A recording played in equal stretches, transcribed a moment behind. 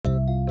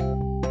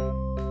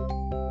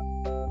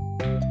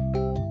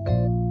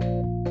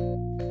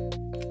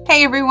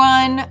Hey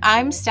everyone,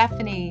 I'm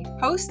Stephanie,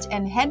 host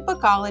and head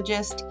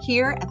bookologist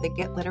here at the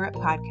Get Literate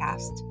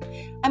podcast.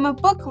 I'm a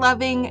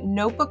book-loving,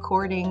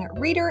 notebook-hoarding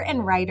reader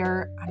and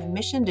writer on a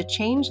mission to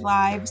change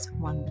lives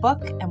one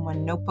book and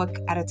one notebook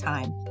at a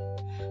time.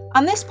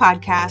 On this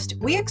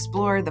podcast, we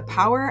explore the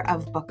power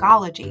of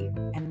bookology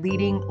and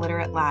leading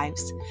literate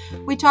lives.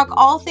 We talk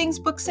all things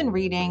books and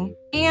reading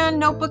and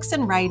notebooks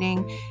and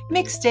writing,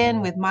 mixed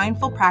in with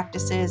mindful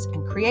practices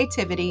and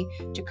creativity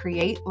to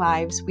create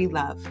lives we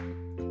love.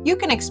 You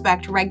can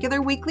expect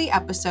regular weekly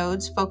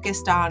episodes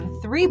focused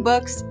on 3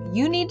 books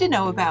you need to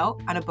know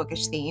about on a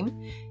bookish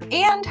theme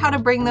and how to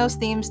bring those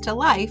themes to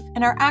life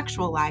in our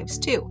actual lives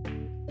too.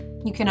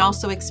 You can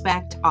also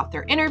expect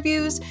author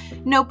interviews,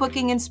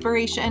 notebooking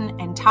inspiration,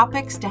 and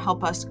topics to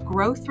help us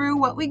grow through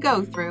what we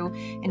go through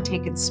and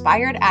take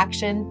inspired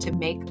action to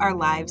make our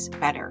lives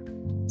better.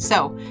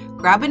 So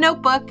grab a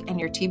notebook and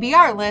your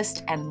TBR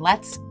list and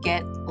let's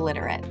get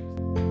literate.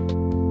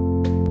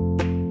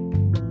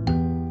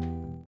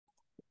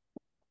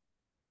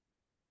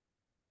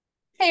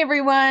 Hey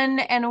everyone,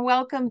 and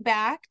welcome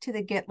back to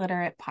the Get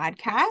Literate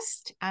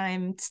podcast.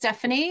 I'm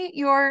Stephanie,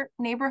 your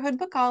neighborhood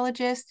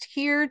bookologist,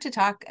 here to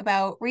talk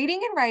about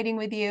reading and writing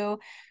with you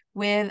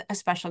with a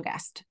special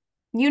guest.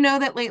 You know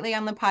that lately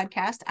on the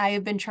podcast, I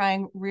have been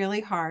trying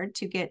really hard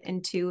to get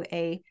into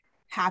a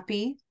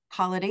happy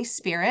holiday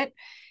spirit.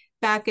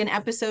 Back in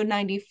episode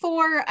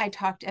 94, I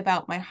talked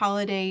about my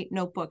holiday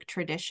notebook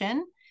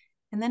tradition.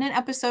 And then in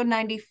episode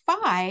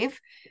 95,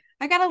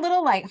 I got a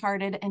little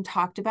lighthearted and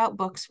talked about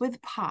books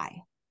with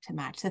pie to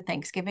match the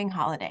Thanksgiving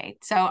holiday.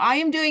 So I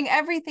am doing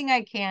everything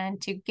I can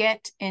to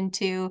get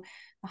into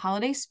the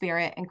holiday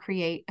spirit and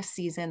create a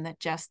season that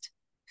just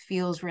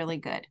feels really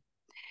good.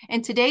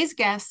 And today's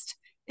guest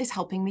is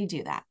helping me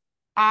do that.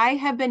 I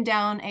have been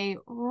down a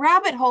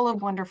rabbit hole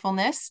of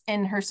wonderfulness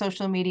in her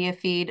social media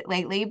feed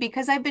lately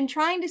because I've been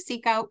trying to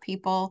seek out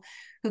people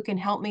who can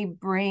help me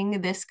bring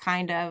this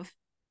kind of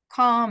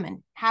calm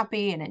and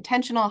happy and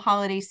intentional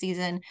holiday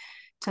season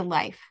to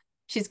life.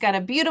 She's got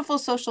a beautiful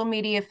social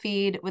media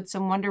feed with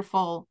some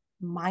wonderful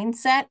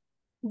mindset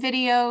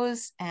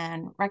videos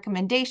and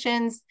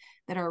recommendations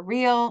that are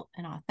real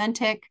and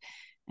authentic.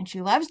 And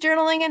she loves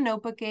journaling and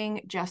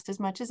notebooking just as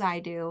much as I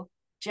do,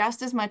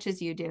 just as much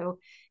as you do,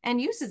 and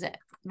uses it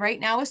right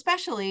now,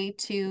 especially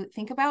to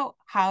think about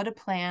how to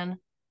plan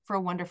for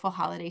a wonderful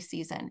holiday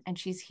season. And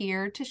she's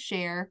here to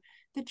share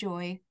the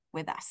joy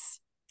with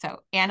us. So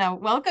Anna,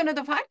 welcome to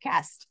the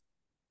podcast.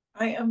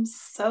 I am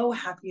so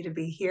happy to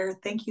be here.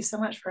 Thank you so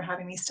much for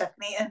having me,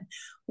 Stephanie. And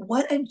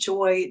what a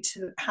joy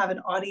to have an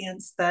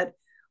audience that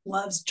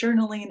loves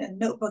journaling and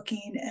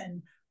notebooking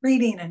and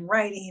reading and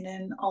writing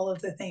and all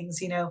of the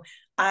things. You know,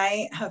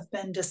 I have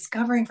been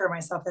discovering for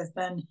myself, I've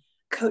been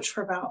coach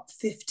for about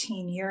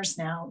 15 years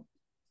now.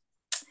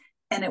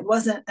 And it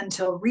wasn't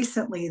until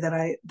recently that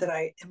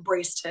I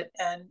embraced it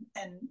and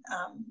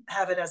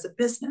have it as a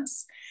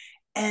business.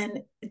 And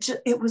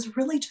it was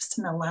really just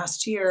in the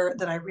last year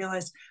that I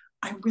realized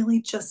I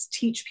really just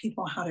teach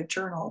people how to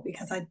journal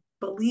because I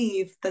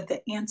believe that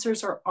the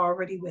answers are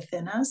already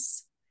within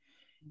us.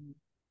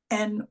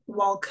 And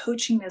while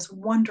coaching is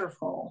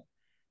wonderful,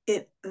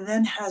 it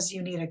then has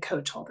you need a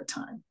coach all the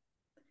time.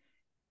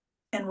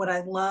 And what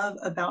I love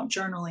about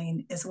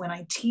journaling is when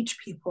I teach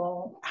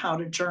people how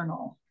to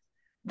journal,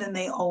 then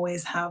they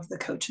always have the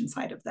coach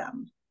inside of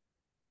them,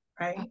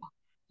 right? Oh,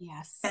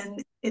 yes.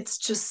 And it's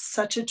just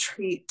such a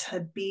treat to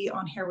be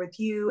on here with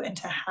you and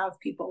to have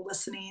people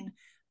listening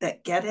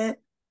that get it,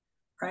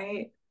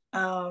 right?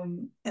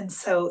 And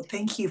so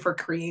thank you for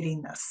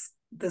creating this.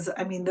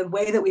 I mean, the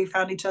way that we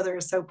found each other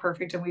is so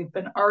perfect, and we've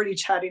been already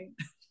chatting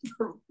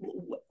for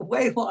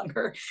way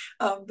longer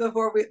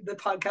before the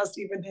podcast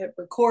even hit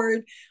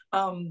record.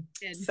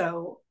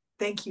 So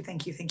thank you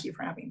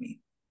for having me.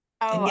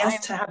 And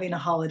yes, to having a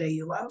holiday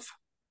you love.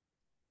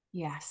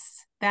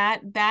 Yes,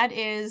 that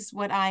is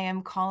what I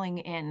am calling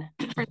in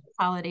for the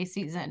holiday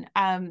season.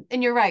 And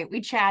you're right.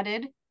 We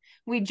chatted.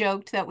 We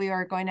joked that we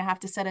are going to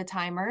have to set a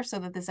timer so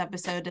that this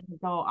episode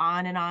doesn't go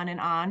on and on and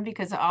on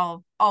because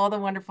of all the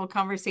wonderful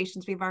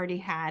conversations we've already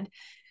had.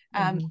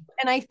 And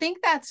I think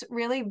that's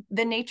really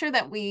the nature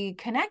that we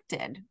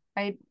connected,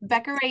 right?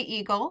 Becca Ray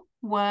Eagle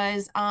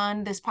was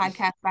on this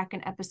podcast back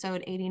in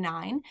episode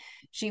 89.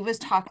 She was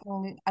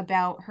talking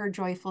about her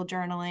joyful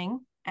journaling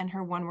and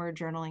her one-word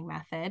journaling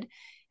method.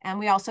 And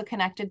we also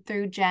connected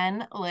through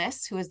Jen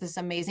Liss, who is this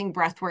amazing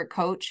breathwork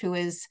coach who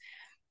is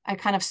I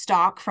kind of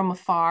stalk from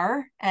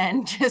afar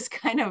and just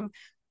kind of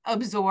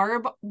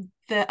absorb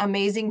the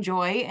amazing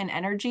joy and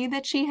energy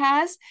that she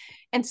has.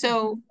 And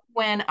so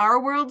when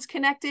our worlds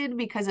connected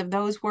because of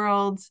those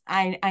worlds,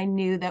 I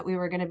knew that we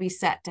were going to be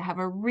set to have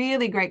a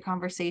really great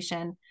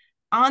conversation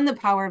on the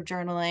power of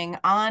journaling,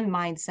 on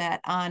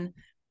mindset, on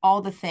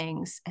all the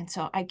things. And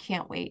so I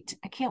can't wait.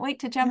 I can't wait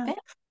to jump in.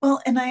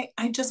 Well, and I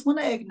just want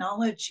to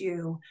acknowledge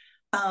you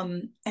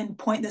and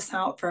point this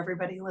out for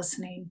everybody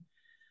listening.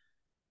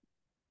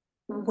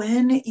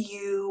 When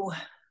you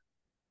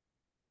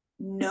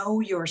know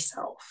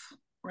yourself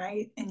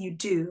right? And you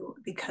do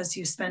because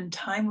you spend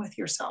time with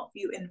yourself.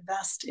 You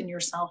invest in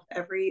yourself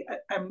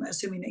I'm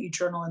assuming that you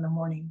journal in the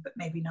morning, but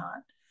maybe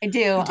not. I do.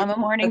 You do. I'm a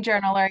morning Okay.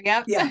 journaler.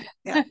 Yep. Yeah.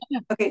 Yeah.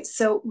 Okay.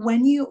 So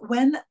when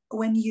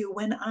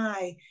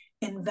I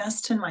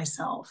invest in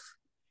myself,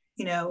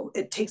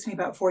 it takes me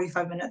about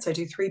 45 minutes. I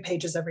do 3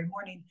 pages every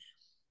morning.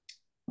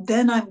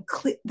 Then I'm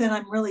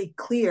really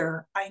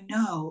clear. I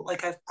know,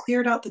 like, I've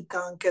cleared out the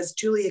gunk, as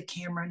Julia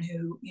Cameron,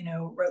 who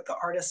wrote The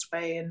Artist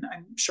Way, and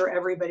I'm sure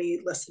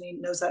everybody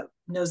listening knows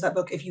that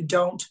book. If you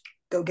don't,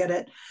 go get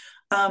it.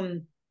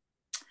 Um,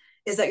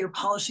 is that you're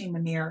polishing the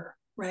mirror,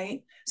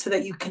 right? So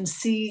that you can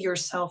see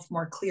yourself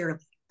more clearly.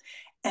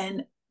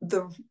 And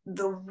the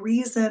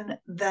reason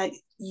that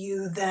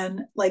you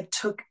then like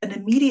took an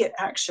immediate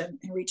action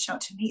and reached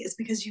out to me is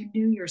because you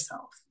knew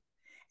yourself,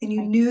 and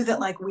you Right. knew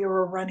that like we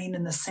were running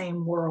in the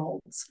same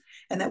worlds,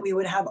 and that we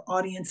would have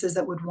audiences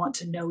that would want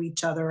to know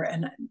each other,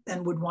 and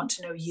would want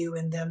to know you,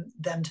 and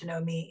them to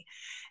know me.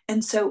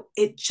 And so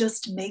it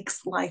just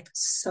makes life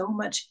so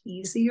much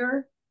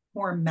easier,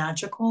 more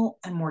magical,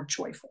 and more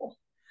joyful,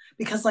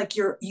 because like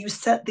you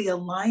set the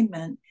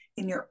alignment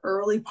in your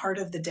early part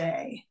of the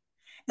day.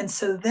 And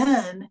so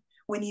then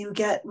when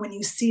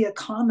you see a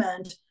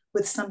comment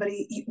with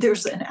somebody,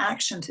 there's an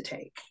action to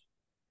take.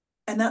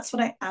 And that's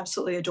what I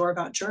absolutely adore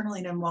about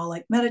journaling. And while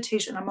like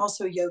meditation, I'm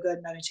also a yoga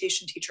and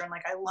meditation teacher, and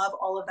like I love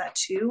all of that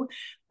too,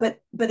 but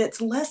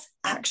it's less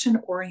action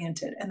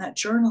oriented. And that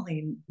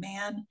journaling,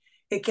 man,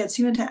 it gets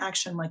you into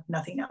action like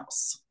nothing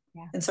else.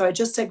 Yeah. And so I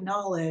just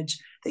acknowledge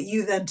that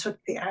you then took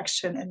the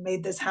action and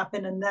made this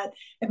happen. And that,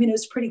 I mean, it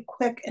was pretty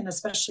quick, and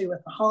especially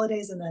with the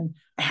holidays. And then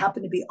I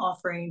happen to be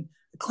offering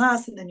a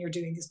class, and then you're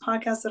doing these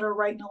podcasts that are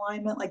right in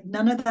alignment. Like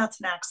none of that's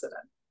an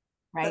accident.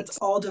 Right. That's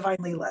all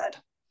divinely led.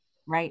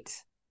 Right.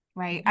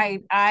 Right.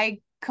 Mm-hmm. I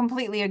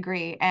completely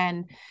agree.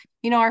 And,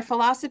 our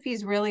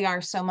philosophies really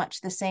are so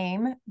much the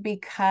same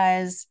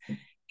because,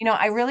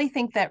 I really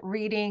think that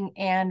reading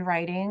and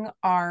writing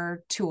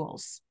are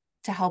tools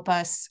to help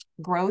us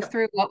grow Yep.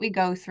 through what we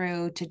go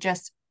through to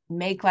just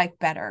make life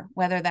better,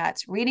 whether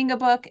that's reading a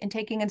book and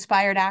taking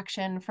inspired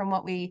action from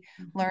what we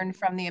learned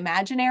from the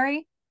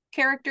imaginary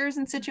characters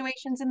and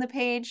situations in the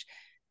page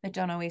that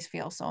don't always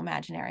feel so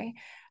imaginary,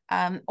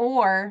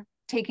 or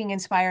taking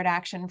inspired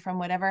action from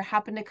whatever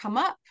happened to come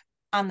up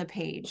on the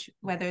page,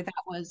 whether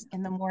that was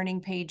in the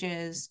morning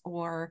pages,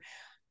 or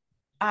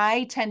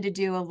I tend to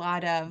do a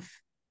lot of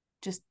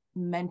just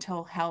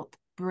mental health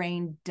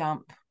brain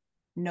dump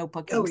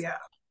notebooking, Oh yeah.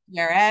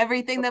 where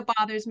everything that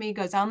bothers me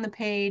goes on the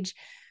page.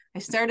 I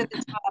start at the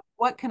top.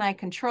 What can I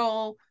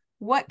control?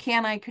 What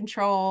can I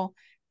control?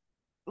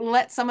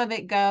 Let some of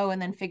it go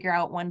and then figure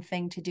out one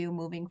thing to do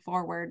moving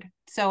forward.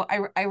 So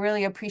I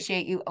really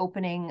appreciate you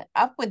opening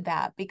up with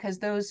that, because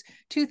those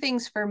two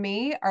things for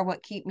me are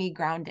what keep me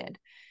grounded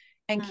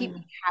and keep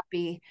me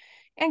happy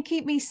and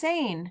keep me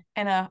sane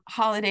in a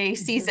holiday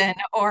season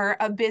or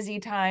a busy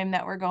time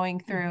that we're going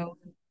through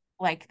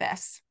like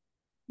this.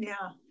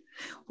 Yeah.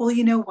 Well,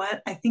 you know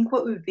what? I think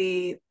what would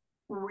be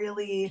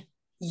really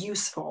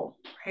useful,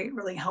 right?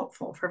 Really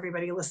helpful for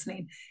everybody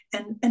listening,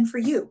 and for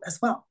you as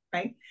well,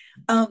 right?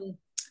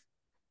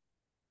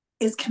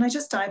 Is can I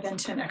just dive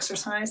into an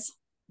exercise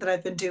that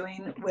I've been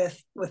doing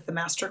with the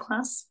master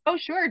class? Oh,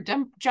 sure.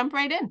 Jump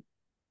right in.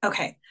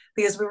 Okay,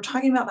 because we were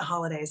talking about the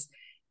holidays,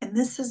 and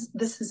this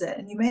is it.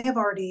 And you may have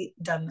already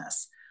done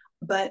this,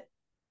 but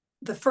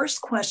the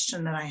first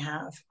question that I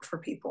have for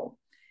people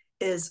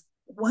is,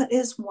 what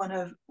is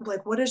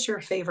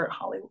your favorite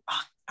Hollywood?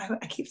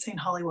 I keep saying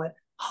Hollywood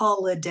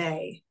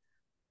holiday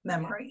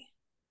memory.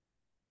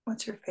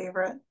 What's your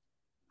favorite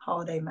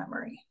holiday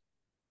memory?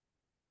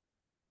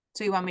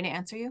 So you want me to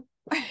answer you?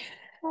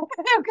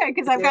 Okay,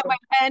 because I do.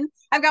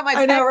 I've got my I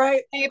pen know,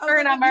 right? I was paper, like,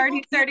 and but I'm people already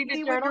can't starting to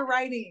see what journal. you're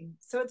writing,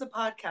 so it's a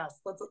podcast.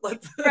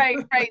 Let's. Right,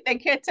 right. They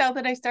can't tell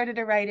that I started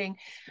a writing.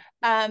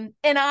 And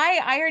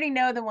I already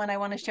know the one I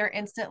want to share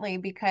instantly,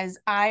 because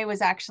I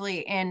was actually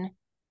in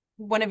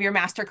one of your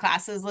master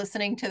classes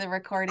listening to the Oh,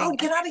 recording, and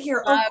get out of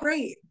here! Oh,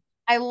 great.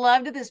 I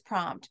loved this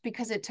prompt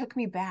because it took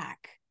me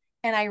back.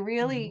 And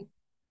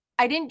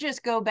I didn't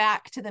just go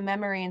back to the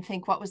memory and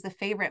think what was the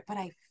favorite, but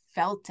I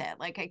felt it.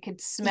 Like I could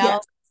Yes,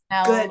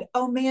 good. smell.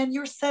 Oh man,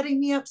 you're setting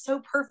me up so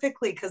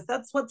perfectly, because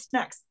that's what's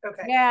next.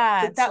 Okay,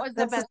 Yeah, that was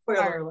the that's a best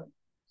spoiler part. alert.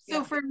 So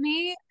Yeah. for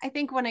me, I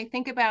think when I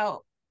think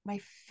about my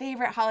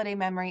favorite holiday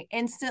memory,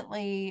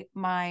 instantly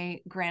my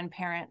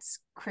grandparents'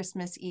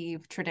 Christmas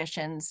Eve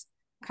traditions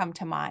come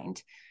to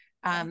mind.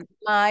 Okay.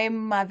 My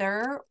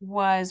mother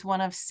was one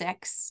of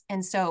six,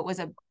 and so it was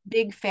a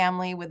big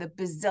family with a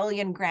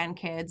bazillion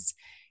grandkids.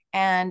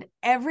 And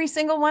every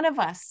single one of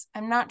us,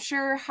 I'm not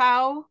sure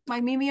how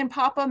my Mimi and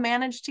Papa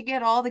managed to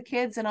get all the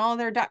kids and all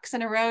their ducks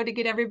in a row to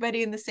get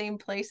everybody in the same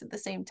place at the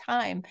same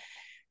time.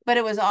 But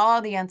it was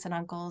all the aunts and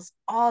uncles,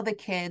 all the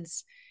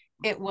kids.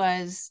 It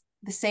was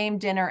the same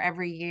dinner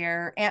every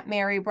year. Aunt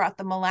Mary brought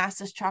the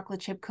molasses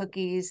chocolate chip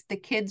cookies. The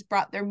kids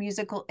brought their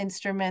musical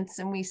instruments,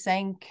 and we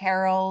sang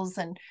carols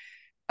and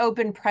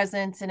opened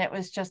presents. And it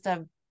was just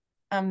a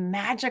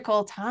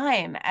magical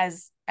time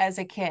as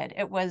a kid.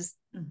 It was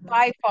Mm-hmm.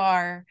 by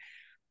far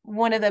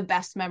one of the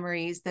best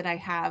memories that I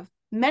have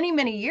many,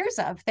 many years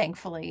of,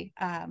 thankfully,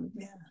 Yeah.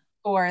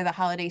 for the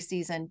holiday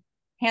season.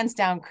 Hands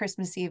down,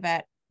 Christmas Eve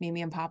at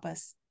Mimi and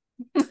Papa's.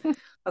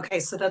 Okay,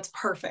 so that's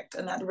perfect.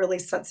 And that really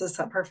sets us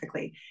up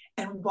perfectly.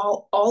 And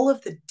while all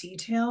of the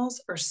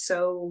details are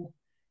so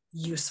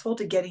useful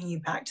to getting you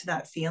back to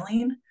that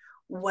feeling,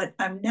 what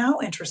I'm now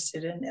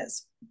interested in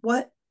is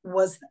what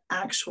was the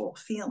actual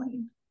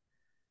feeling?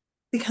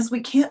 Because we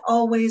can't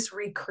always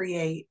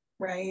recreate,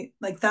 right?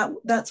 Like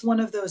that's one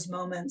of those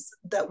moments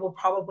that will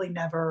probably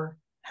never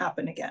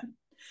happen again.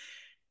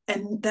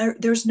 And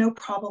there's no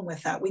problem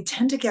with that. We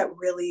tend to get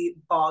really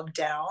bogged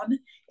down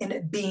in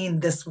it being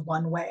this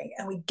one way,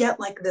 and we get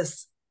like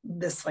this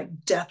like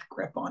death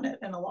grip on it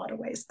in a lot of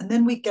ways, and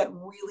then we get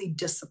really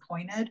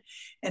disappointed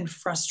and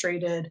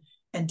frustrated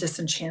and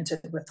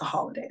disenchanted with the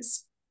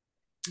holidays.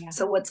 Yeah.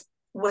 So what's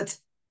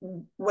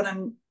what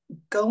I'm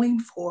going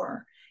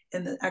for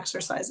in the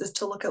exercise is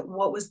to look at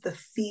what was the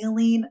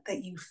feeling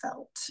that you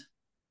felt.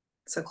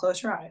 So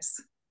close your eyes,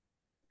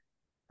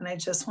 and I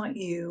just want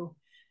you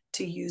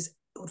to use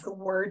the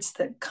words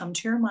that come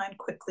to your mind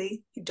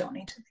quickly. You don't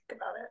need to think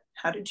about it.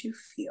 How did you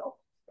feel?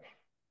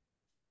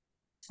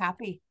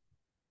 Happy.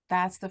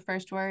 That's the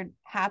first word.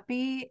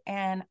 Happy.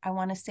 And I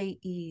want to say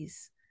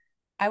ease.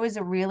 I was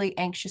a really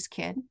anxious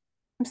kid.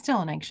 I'm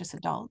still an anxious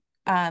adult.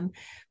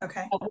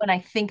 Okay. But when I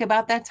think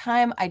about that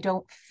time, I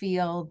don't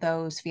feel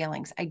those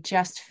feelings. I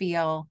just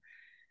feel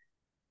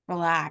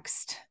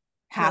relaxed,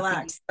 happy.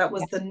 Relax. That Yeah.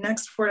 was the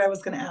next word I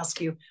was going to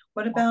ask you.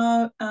 What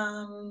about,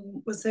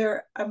 was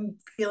there, I'm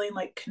feeling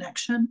like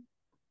connection?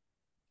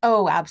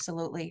 Oh,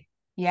 absolutely.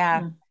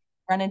 Yeah. Mm,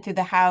 Running through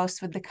the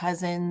house with the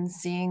cousins,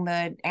 seeing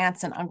the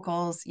aunts and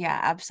uncles. Yeah,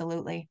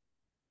 absolutely.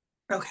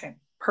 okay.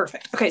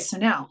 Perfect. Okay. So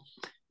now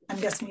I'm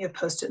guessing you have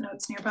post it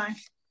notes nearby.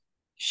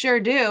 Sure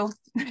do.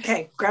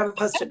 Okay. Grab a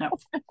post it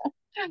note.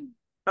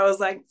 I was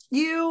like,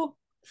 you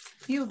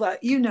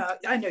know,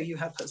 I know you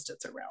have post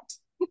its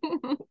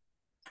around.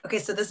 Okay.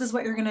 So this is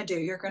what you're going to do.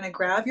 You're going to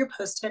grab your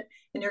post it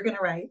and you're going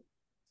to write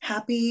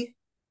happy,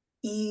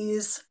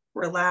 ease,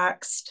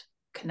 relaxed,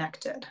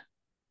 connected.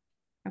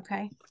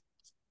 Okay.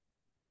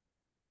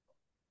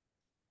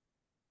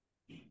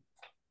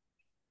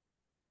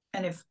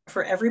 And if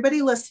for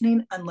everybody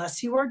listening,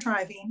 unless you are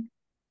driving,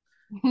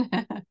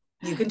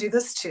 you can do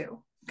this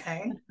too.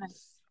 Okay.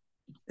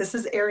 This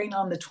is airing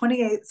on the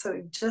 28th. So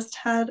we just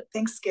had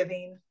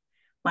Thanksgiving.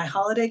 My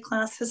holiday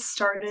class has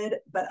started,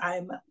 but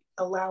I'm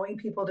allowing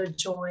people to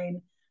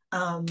join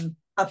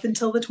up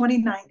until the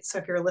 29th. So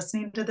if you're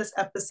listening to this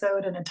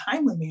episode in a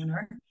timely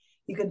manner,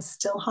 you can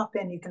still hop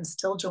in, you can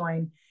still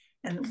join.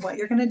 And what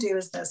you're going to do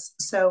is this.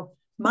 So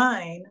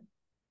mine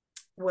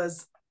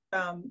was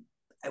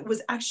it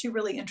was actually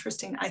really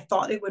interesting. I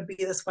thought it would be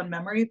this one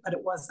memory, but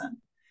it wasn't.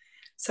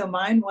 So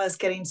mine was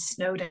getting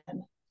snowed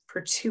in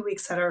for 2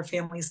 weeks at our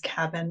family's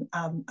cabin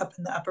up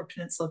in the Upper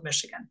Peninsula of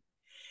Michigan.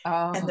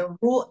 And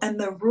Oh,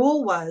 the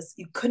rule was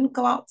you couldn't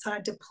go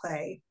outside to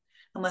play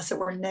unless it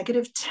were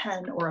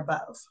 -10 or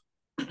above.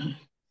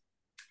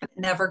 It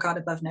never got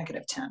above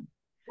 -10.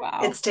 It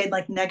wow. stayed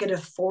like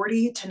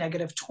 -40 to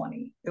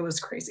 -20. It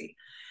was crazy.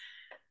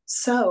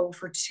 So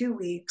for 2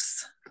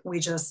 weeks, we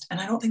just, and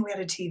I don't think we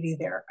had a TV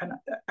there. And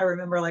I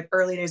remember like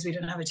early days, we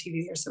didn't have a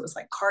TV there. So it was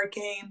like card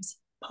games,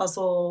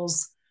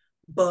 puzzles,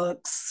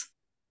 books,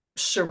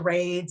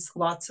 charades,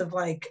 lots of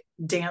like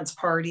dance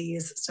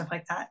parties, stuff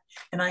like that.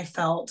 And I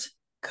felt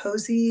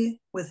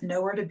cozy with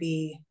nowhere to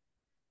be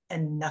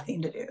and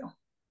nothing to do.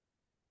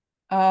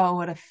 Oh,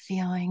 what a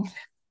feeling.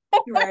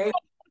 Right.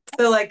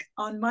 So, like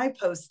on my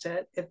post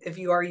it, if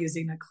you are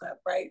using a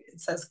clip, right, it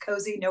says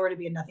cozy, nowhere to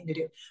be, and nothing to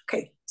do.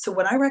 Okay. So,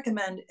 what I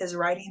recommend is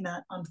writing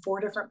that on 4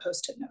 different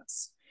post it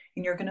notes.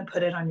 And you're going to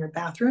put it on your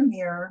bathroom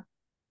mirror.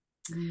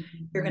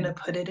 You're going Mm-hmm. to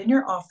put it in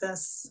your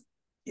office.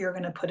 You're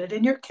going to put it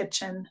in your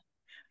kitchen.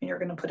 And you're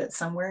going to put it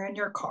somewhere in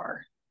your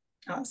car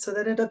so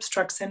that it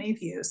obstructs any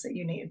views that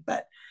you need.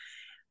 But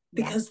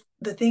Yeah. because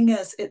the thing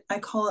is, I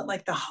call it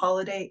like the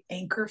holiday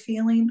anchor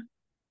feeling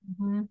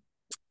Mm-hmm.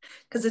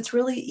 because it's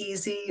really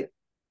easy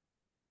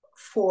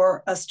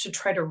for us to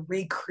try to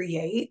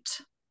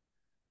recreate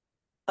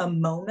a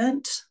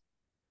moment.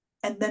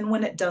 And then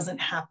when it doesn't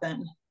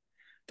happen,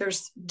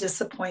 there's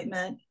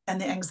disappointment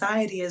and the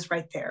anxiety is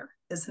right there,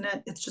 isn't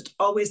it? It's just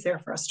always there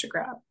for us to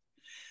grab.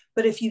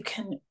 But if you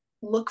can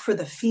look for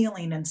the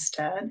feeling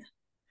instead,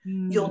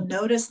 Mm, you'll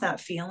notice that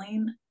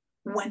feeling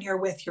when you're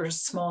with your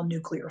small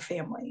nuclear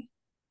family.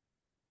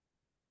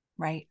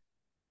 right.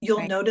 You'll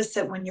Right. notice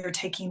it when you're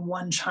taking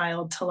one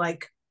child to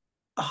like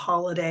a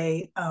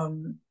holiday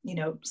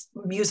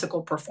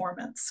musical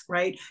performance,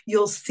 right?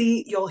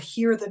 You'll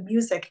hear the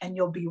music and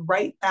you'll be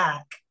right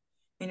back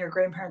in your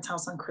grandparents'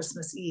 house on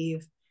Christmas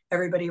Eve,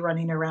 everybody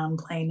running around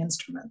playing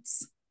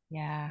instruments,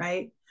 Yeah.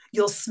 right?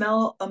 You'll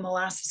smell a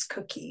molasses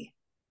cookie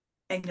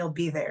and you'll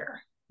be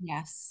there.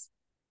 Yes.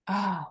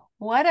 Oh,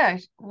 what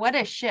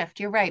a shift.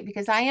 You're right,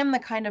 because I am the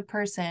kind of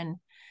person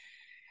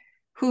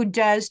who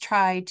does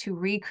try to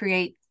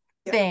recreate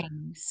Yep.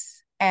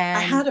 things. I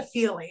and had a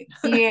feeling.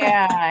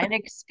 yeah, and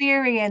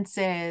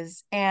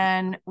experiences.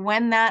 And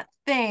when that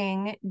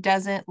thing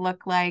doesn't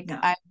look like Yeah.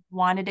 I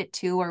wanted it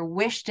to or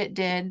wished it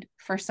did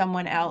for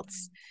someone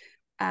else,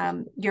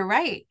 you're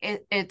right.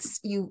 It's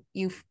you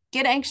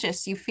get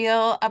anxious, you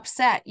feel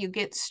upset, you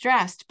get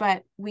stressed,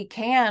 but we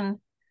can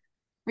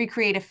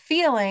recreate a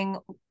feeling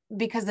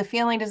because the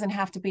feeling doesn't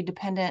have to be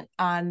dependent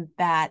on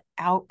that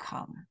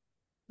outcome.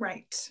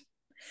 Right.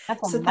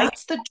 That's a So mic.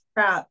 that's the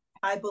trap,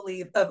 I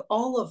believe, of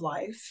all of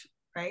life,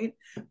 right?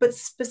 But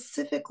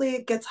specifically,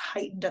 it gets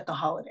heightened at the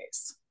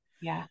holidays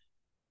Yeah.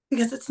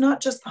 because it's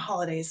not just the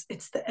holidays,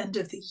 it's the end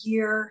of the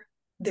year.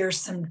 There's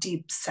some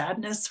deep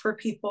sadness for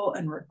people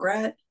and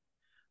regret.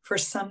 For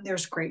some,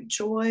 there's great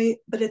joy,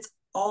 but it's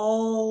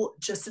all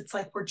just, it's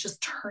like we're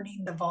just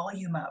turning the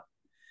volume up.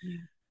 Yeah.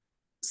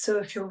 So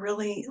if you're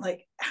really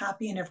like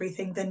happy and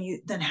everything,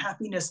 then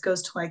happiness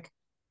goes to like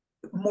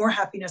more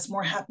happiness,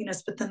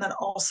 but then that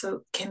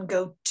also can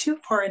go too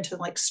far into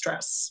like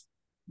stress,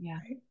 Yeah.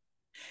 right?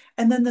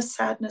 And then the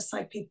sadness,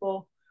 like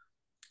people,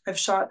 I've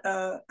shot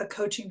a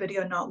coaching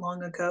video not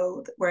long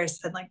ago where I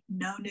said like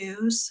no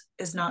news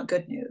is not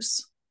good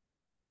news.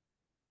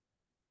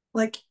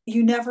 Like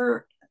you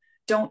never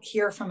don't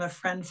hear from a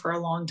friend for a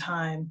long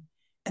time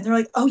and they're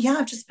like, oh yeah,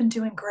 I've just been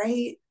doing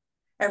great,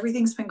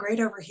 everything's been great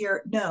over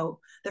here. No,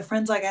 the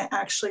friend's like, I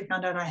actually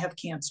found out I have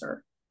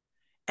cancer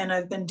and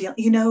I've been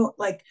dealing,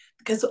 like,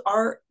 because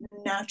our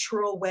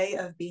natural way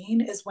of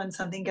being is when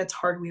something gets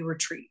hard, we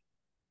retreat.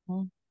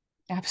 Mm,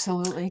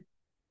 absolutely.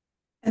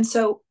 And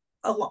so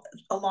a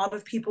lot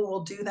of people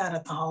will do that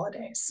at the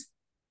holidays.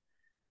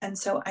 And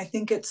so I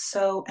think it's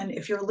so, and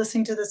if you're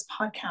listening to this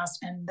podcast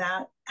and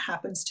that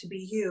happens to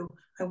be you,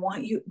 I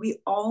want you, we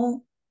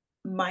all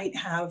might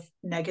have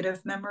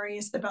negative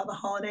memories about the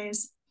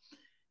holidays.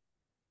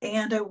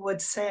 And I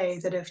would say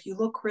that if you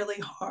look really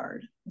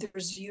hard,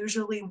 there's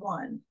usually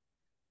one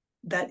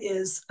that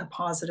is a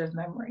positive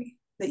memory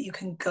that you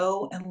can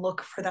go and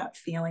look for that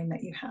feeling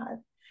that you had.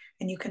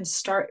 And you can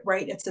start,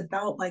 right? It's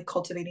about like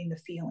cultivating the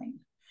feeling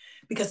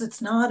because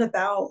it's not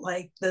about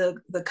like the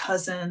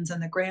cousins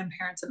and the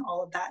grandparents and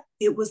all of that.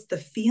 It was the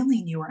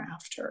feeling you were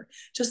after.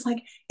 Just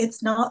like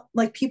it's not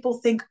like people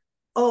think,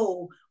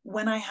 oh,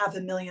 when I have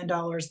 $1 million,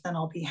 then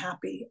I'll be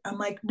happy. I'm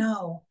like,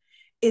 no,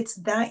 it's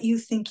that you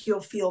think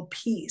you'll feel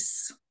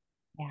peace.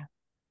 Yeah.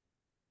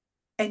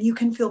 And you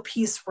can feel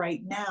peace right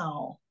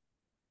now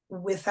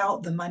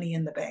without the money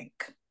in the bank.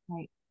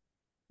 Right.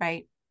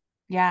 Right.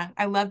 Yeah.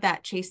 I love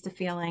that. Chase the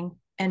feeling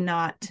and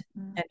not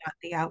Mm-hmm.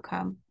 the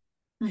outcome.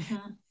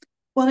 Mm-hmm.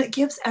 Well, it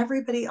gives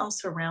everybody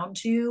else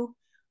around you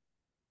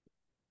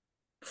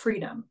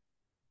freedom.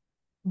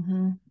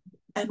 Mm-hmm.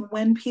 And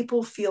when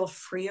people feel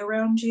free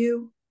around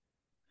you,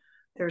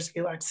 there's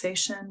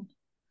relaxation,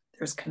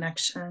 there's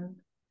connection,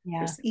 Yeah.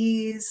 there's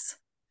ease,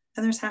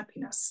 and there's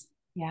happiness.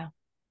 Yeah.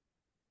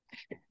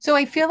 So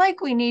I feel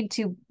like we need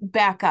to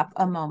back up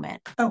a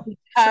moment Oh, sure.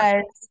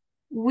 because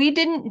we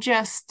didn't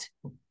just,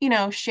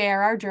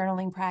 share our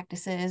journaling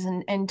practices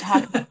and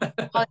talk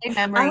about holiday I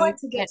memories. like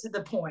to get But to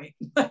the point.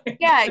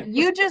 yeah,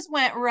 you just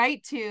went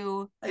right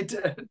to I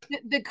did.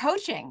 the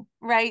coaching,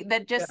 right?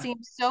 That just Yeah.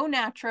 seems so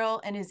natural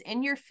and is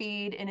in your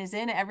feed and is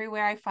in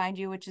everywhere I find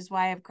you, which is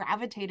why I've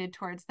gravitated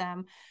towards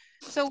them.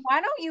 So why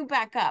don't you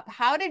back up?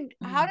 How did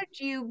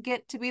you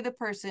get to be the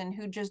person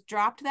who just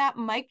dropped that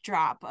mic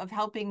drop of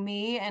helping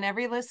me and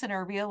every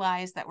listener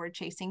realize that we're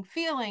chasing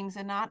feelings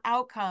and not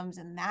outcomes,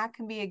 and that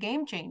can be a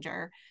game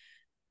changer?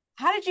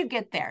 How did you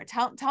get there?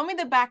 Tell me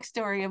the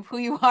backstory of who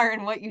you are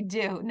and what you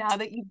do now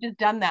that you've just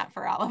done that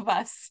for all of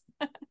us.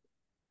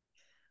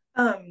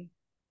 Um,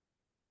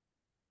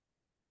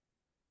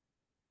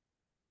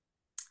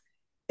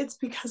 it's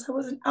because I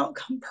was an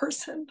outcome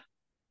person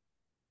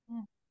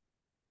Mm.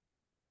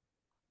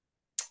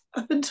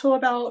 up until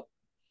about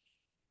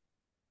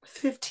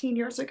 15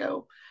 years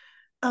ago.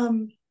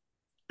 Um,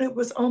 it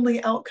was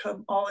only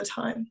outcome all the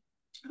time.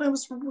 And I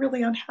was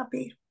really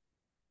unhappy.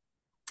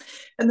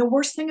 And the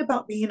worst thing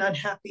about being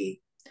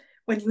unhappy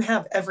when you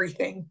have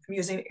everything, I'm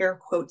using air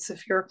quotes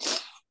if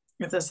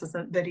this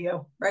isn't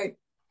video, right?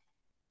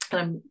 And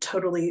I'm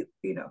totally,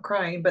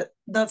 crying, but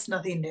that's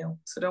nothing new.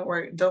 So don't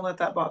worry, don't let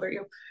that bother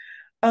you.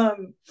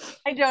 Um,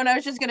 I don't. I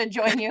was just going to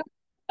join you.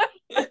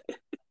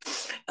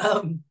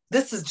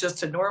 this is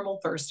just a normal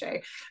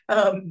Thursday.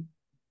 Um,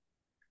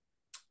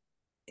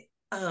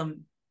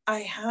 I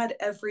had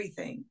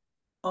everything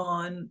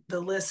on the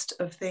list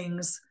of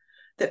things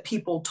that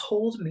people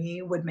told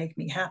me would make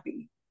me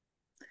happy.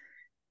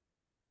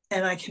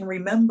 And I can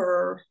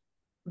remember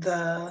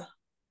the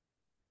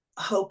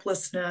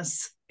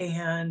hopelessness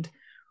and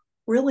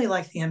really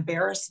like the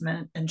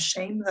embarrassment and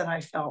shame that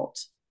I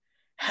felt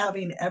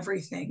having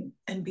everything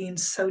and being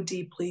so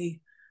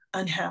deeply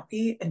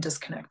unhappy and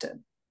disconnected.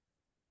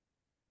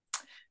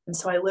 And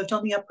so I lived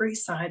on the Upper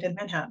East Side in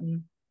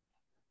Manhattan,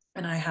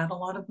 and I had a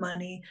lot of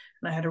money,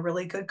 and I had a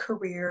really good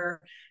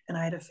career, and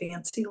I had a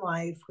fancy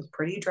life with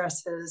pretty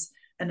dresses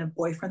and a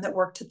boyfriend that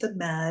worked at the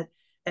Met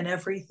and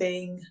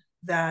everything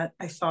that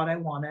I thought I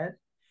wanted.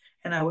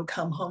 And I would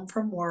come home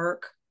from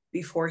work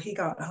before he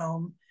got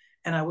home,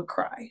 and I would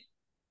cry.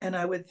 And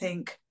I would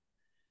think,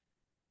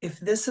 if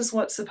this is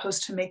what's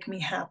supposed to make me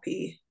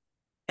happy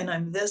and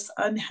I'm this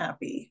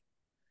unhappy,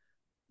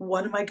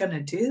 what am I going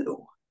to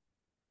do?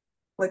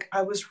 Like,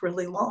 I was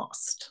really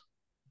lost.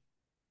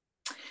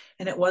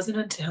 And it wasn't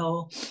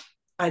until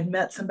I'd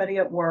met somebody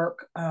at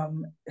work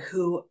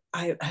who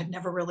I had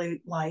never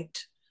really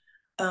liked.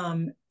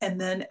 And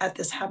then at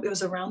this it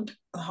was around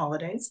the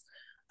holidays.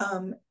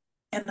 And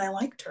I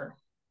liked her.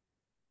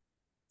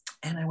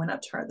 And I went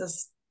up to her at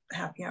this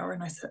happy hour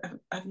and I said,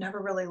 I've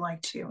never really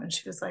liked you. And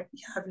she was like,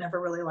 yeah, I've never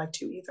really liked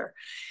you either.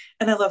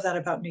 And I love that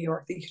about New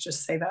York, that you could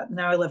just say that.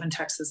 Now I live in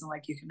Texas and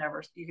like you can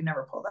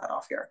never pull that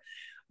off here.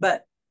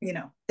 But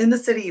in the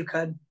city you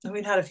could. And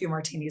we'd had a few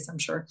martinis, I'm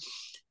sure.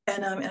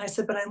 And I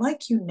said, but I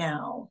like you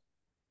now.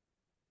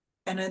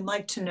 And I'd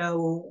like to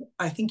know,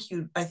 I think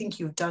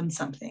you've done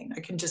something.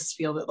 I can just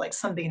feel that like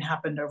something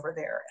happened over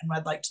there and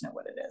I'd like to know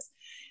what it is.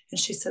 And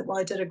she said, well,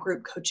 I did a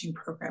group coaching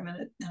program and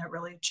it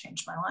really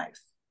changed my life.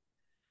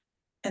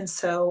 And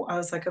so I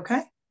was like,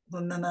 okay,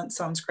 well, then that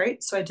sounds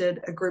great. So I did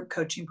a group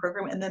coaching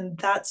program. And then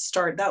that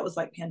was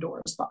like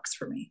Pandora's box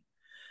for me.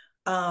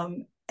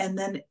 And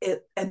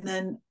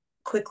then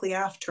quickly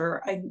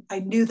after, I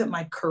knew that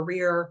my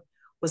career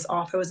was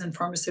off. I was in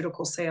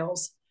pharmaceutical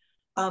sales.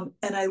 And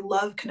I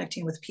love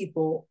connecting with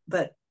people,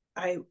 but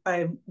I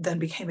then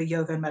became a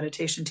yoga and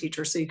meditation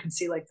teacher. So you can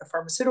see like the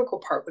pharmaceutical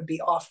part would be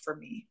off for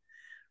me.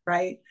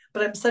 Right.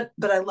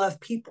 But I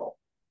love people.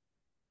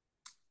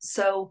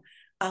 So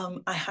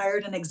I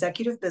hired an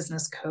executive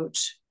business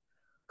coach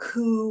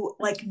who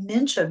like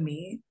ninja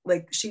me,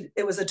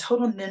 it was a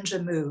total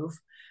ninja move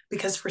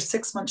because for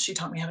 6 months she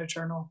taught me how to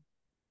journal.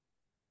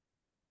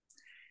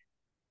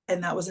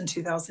 And that was in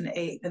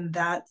 2008. And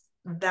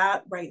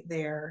that right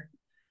there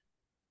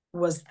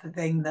was the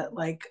thing that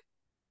like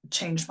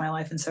changed my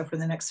life. And so for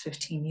the next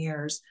 15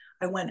 years,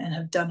 I went and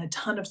have done a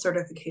ton of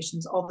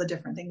certifications, all the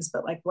different things.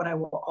 But like what I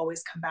will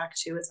always come back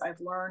to is I've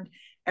learned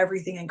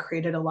everything and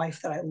created a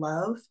life that I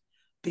love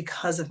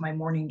because of my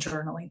morning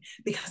journaling,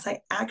 because I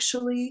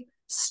actually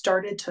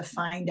started to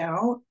find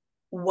out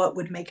what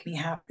would make me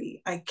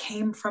happy. I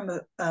came from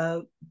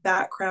a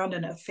background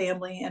and a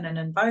family and an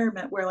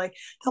environment where like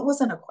that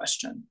wasn't a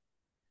question.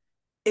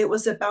 It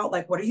was about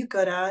like, what are you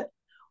good at?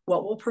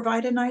 What will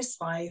provide a nice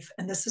life?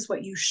 And this is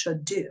what you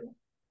should do.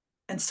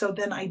 And so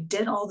then I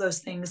did all those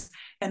things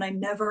and I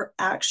never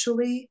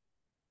actually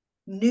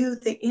knew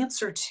the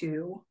answer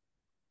to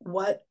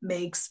what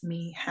makes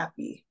me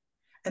happy.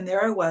 And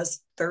there I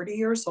was, 30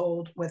 years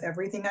old, with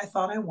everything I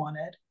thought I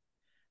wanted,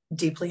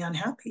 deeply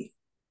unhappy,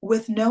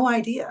 with no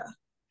idea.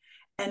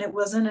 And it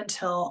wasn't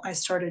until I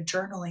started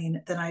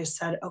journaling that I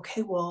said,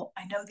 okay, well,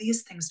 I know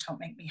these things don't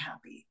make me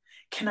happy.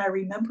 Can I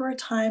remember a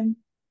time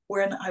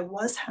when I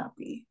was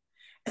happy?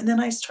 And then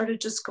I started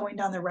just going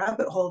down the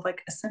rabbit hole of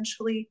like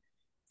essentially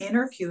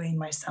interviewing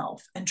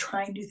myself and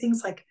trying new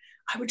things. Like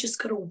I would just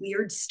go to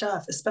weird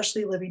stuff,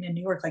 especially living in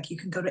New York. Like you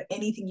can go to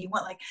anything you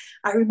want. Like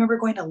I remember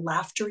going to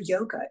laughter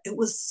yoga. It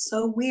was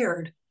so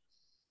weird.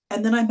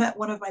 And then I met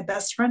one of my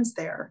best friends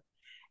there.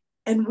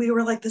 And we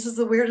were like, this is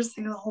the weirdest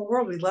thing in the whole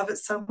world. We love it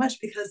so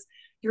much because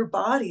your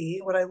body,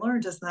 what I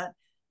learned is that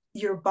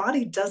your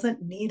body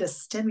doesn't need a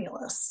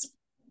stimulus.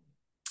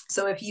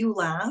 So if you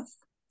laugh,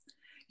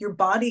 your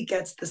body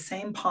gets the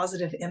same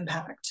positive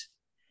impact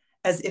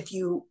as if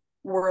you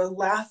were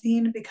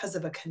laughing because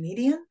of a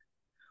comedian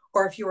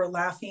or if you were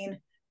laughing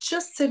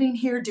just sitting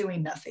here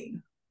doing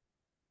nothing.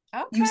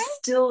 Okay. You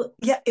still,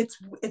 yeah, it's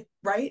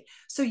right.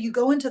 So you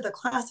go into the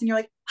class and you're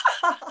like,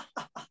 ha, ha,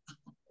 ha, ha.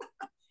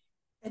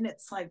 And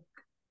it's like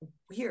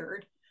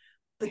weird,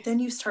 but then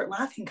you start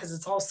laughing because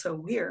it's all so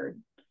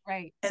weird.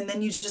 Right. And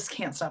then you just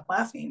can't stop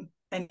laughing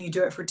and you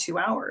do it for 2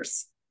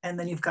 hours. And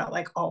then you've got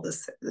like all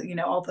this,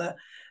 all the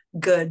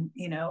good,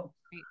 right.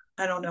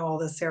 I don't know all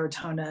the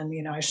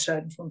serotonin, I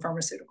should from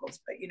pharmaceuticals,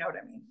 but you know what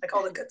I mean? Like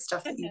all the good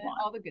stuff that you want.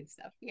 All the good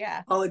stuff.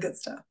 Yeah. All the good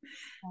stuff.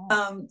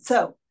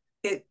 So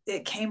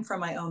it came from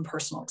my own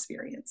personal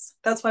experience.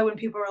 That's why when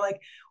people were like,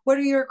 what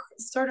are your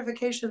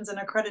certifications and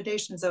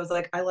accreditations? I was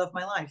like, I love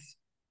my life.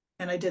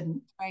 And I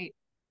didn't. Right.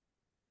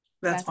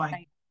 That's why.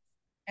 Right.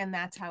 And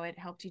that's how it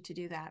helped you to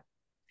do that.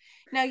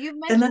 Now you've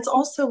mentioned. And that's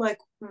also like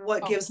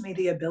what gives me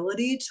the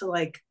ability to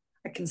like,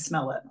 I can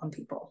smell it on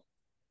people.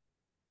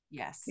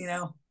 Yes.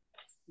 Yeah.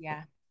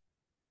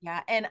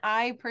 Yeah. And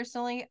I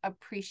personally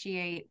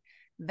appreciate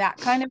that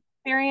kind of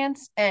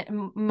experience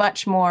and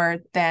much more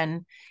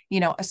than,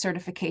 a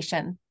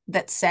certification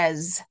that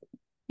says,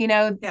 they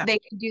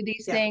can do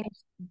these things,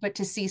 but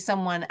to see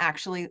someone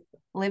actually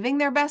living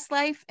their best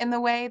life in the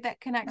way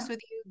that connects with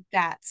you,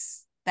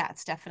 that's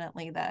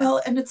definitely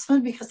well, and it's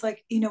fun because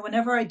like,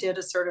 whenever I did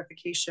a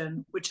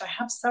certification, which I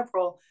have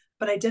several,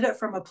 but I did it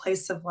from a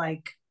place of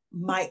like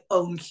my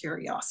own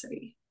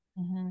curiosity,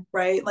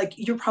 right? Like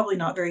you're probably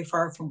not very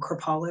far from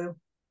Kripalu.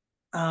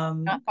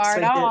 Not far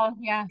at all.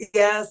 Yeah.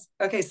 Yes.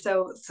 Okay.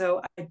 So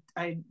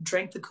I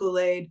drank the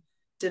Kool-Aid,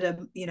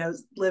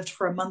 lived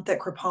for a month at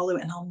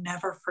Kripalu, and I'll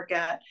never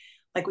forget.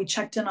 Like we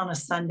checked in on a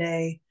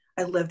Sunday.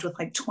 I lived with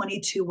like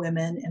 22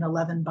 women in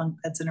 11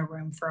 bunk beds in a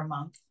room for a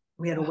month.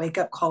 We had a wake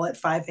up call at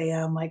 5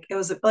 a.m. Like it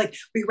was like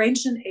we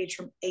ranged in age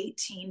from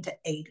 18 to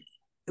 80.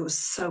 It was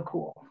so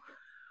cool.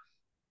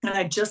 And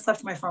I just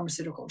left my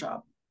pharmaceutical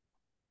job.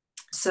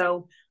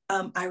 So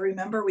I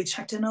remember we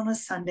checked in on a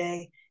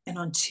Sunday, and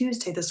on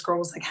Tuesday, this girl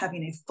was like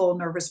having a full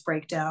nervous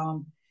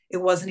breakdown. It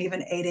wasn't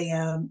even 8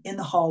 a.m. in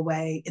the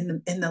hallway,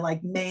 in the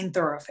like main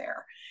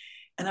thoroughfare.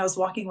 And I was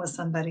walking with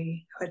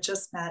somebody who had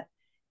just met,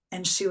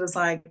 and she was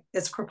like,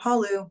 "It's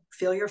Kripalu,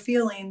 feel your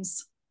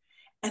feelings."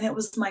 And it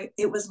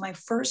was my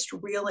first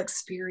real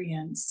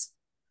experience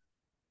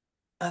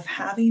of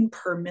having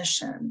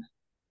permission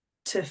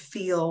to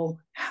feel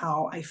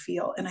how I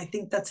feel. And I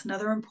think that's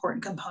another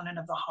important component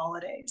of the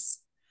holidays.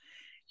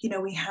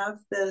 We have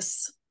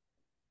this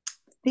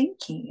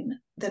thinking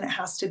that it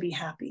has to be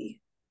happy.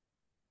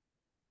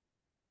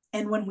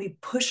 And when we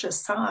push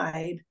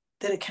aside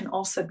that it can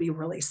also be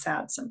really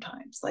sad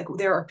sometimes. Like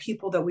there are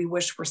people that we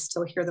wish were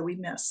still here that we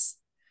miss.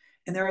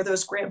 And there are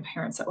those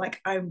grandparents that,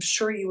 like, I'm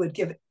sure you would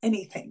give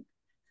anything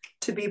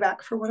to be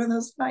back for one of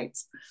those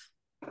nights.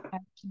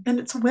 And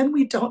it's when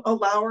we don't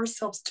allow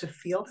ourselves to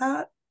feel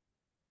that,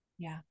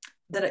 Yeah.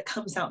 that it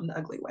comes out in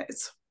ugly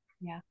ways.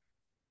 Yeah.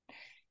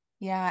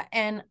 Yeah.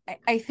 And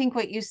I think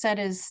what you said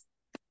is,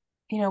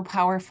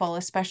 powerful,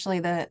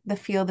 especially the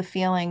feel the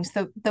feelings.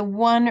 The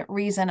one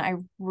reason I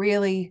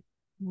really,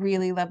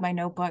 really love my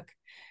notebook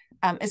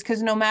is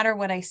because no matter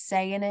what I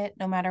say in it,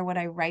 no matter what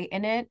I write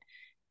in it,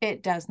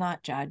 it does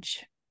not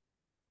judge.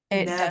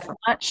 It does Never.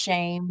 not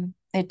shame.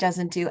 It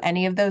doesn't do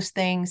any of those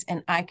things.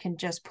 And I can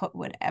just put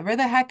whatever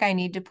the heck I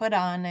need to put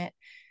on it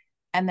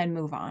and then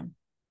move on.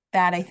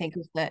 That I think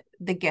is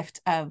the gift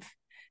of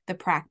the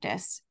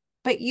practice.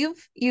 But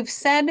you've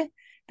said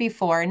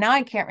before, now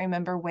I can't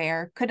remember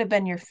where, could have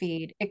been your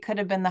feed. It could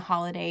have been the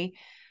holiday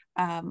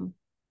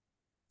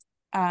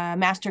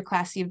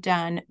masterclass you've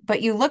done,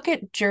 but you look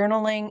at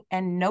journaling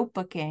and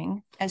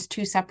notebooking as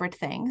two separate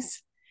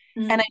things.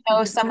 Mm-hmm. And I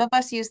know some of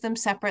us use them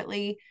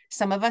separately,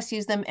 some of us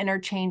use them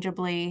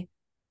interchangeably.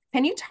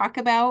 Can you talk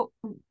about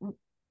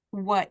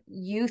what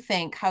you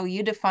think, how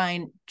you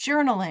define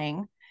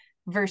journaling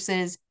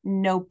versus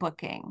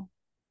notebooking?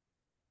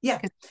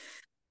 Yeah.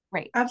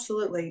 Right.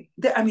 Absolutely.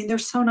 I mean, they're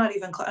so not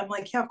even I'm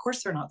like, yeah, of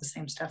course they're not the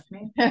same,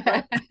 Stephanie.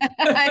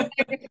 Right?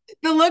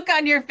 The look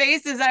on your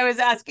face as I was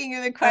asking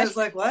you the question. I was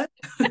like, what?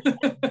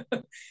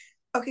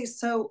 Okay,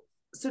 so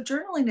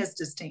journaling is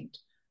distinct.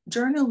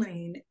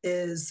 Journaling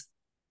is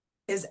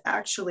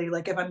actually,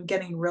 like, if I'm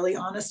getting really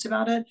honest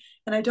about it,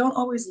 and I don't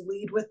always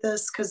lead with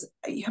this because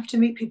you have to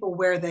meet people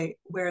where they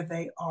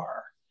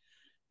are.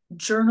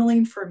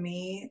 Journaling for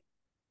me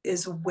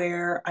is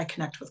where I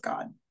connect with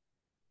God.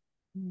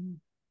 Mm-hmm.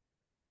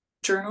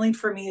 Journaling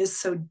for me is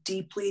so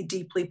deeply,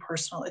 deeply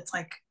personal. It's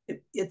like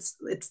it's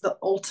the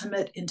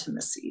ultimate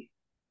intimacy.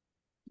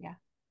 Yeah.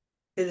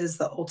 It is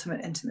the ultimate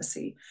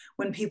intimacy.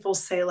 When people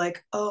say,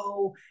 like,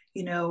 oh,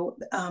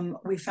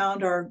 we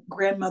found our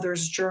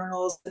grandmother's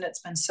journals and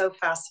it's been so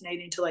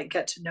fascinating to, like,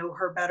 get to know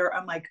her better.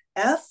 I'm like,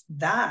 F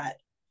that.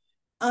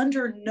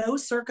 Under no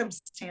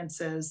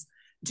circumstances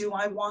do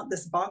I want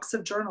this box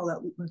of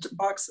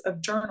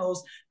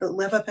journals that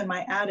live up in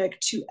my attic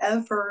to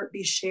ever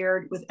be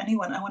shared with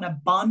anyone. I want a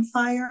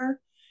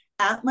bonfire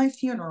at my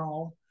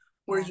funeral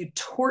where you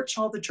torch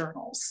all the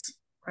journals,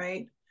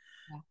 right?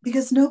 Yeah.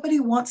 Because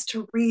nobody wants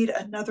to read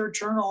another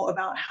journal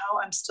about how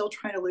I'm still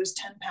trying to lose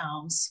 10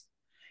 pounds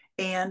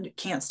and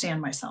can't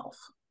stand myself.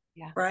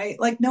 Yeah. Right?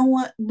 Like,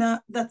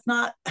 that's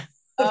not.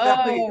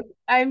 Oh,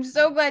 I'm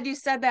so glad you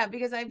said that,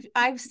 because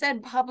I've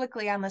said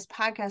publicly on this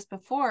podcast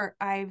before,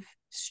 I've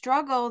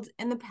struggled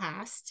in the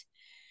past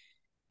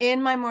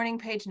in my morning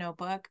page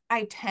notebook.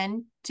 I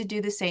tend to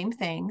do the same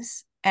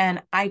things,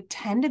 and I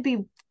tend to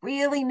be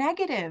really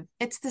negative.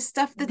 It's the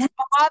stuff that's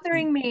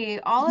bothering me,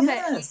 all of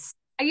it.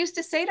 I used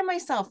to say to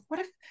myself,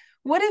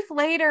 what if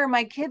later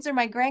my kids or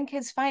my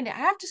grandkids find it? I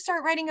have to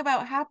start writing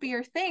about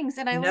happier things.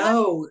 And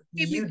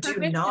you do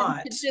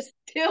not. To just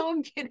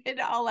still get it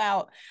all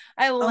out.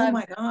 I love. Oh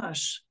my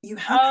gosh, you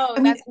have. I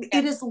mean,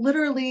 it is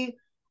literally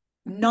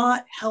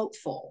not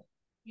helpful.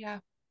 Yeah.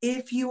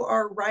 If you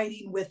are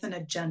writing with an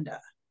agenda.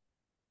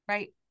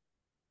 Right.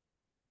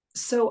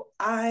 So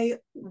I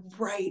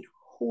write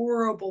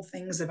horrible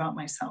things about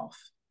myself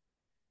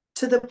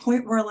to the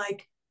point where,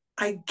 like,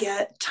 I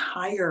get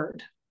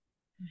tired.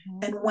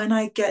 Mm-hmm. And when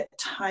I get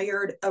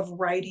tired of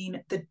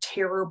writing the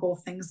terrible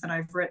things that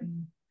I've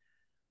written,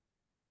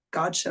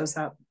 God shows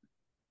up.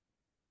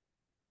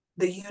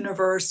 The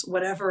universe,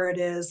 whatever it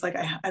is, like,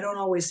 I don't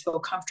always feel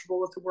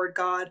comfortable with the word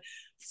God.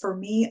 For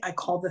me, I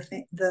call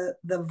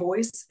the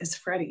voice is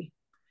Freddie.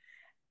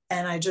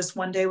 And I just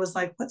one day was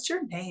like, what's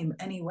your name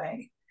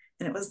anyway?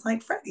 And it was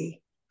like,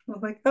 Freddie. I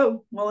was like,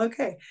 oh, well,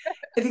 okay.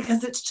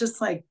 Because it's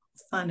just like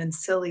fun and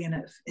silly,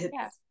 and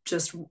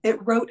it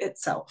wrote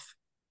itself.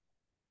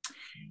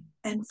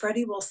 And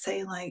Freddie will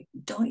say, like,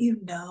 don't you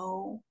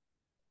know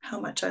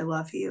how much I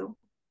love you?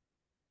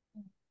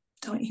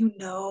 Don't you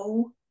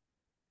know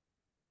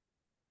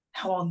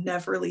how I'll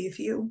never leave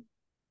you?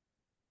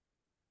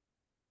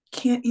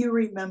 Can't you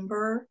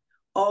remember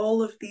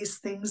all of these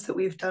things that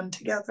we've done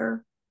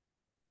together?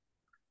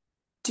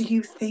 Do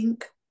you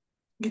think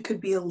you could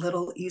be a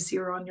little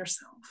easier on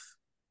yourself?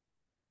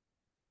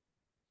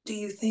 Do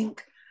you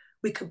think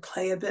we could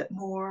play a bit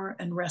more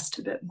and rest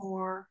a bit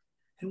more?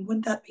 And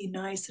wouldn't that be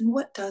nice? And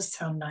what does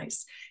sound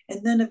nice?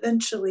 And then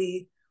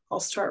eventually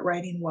I'll start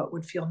writing what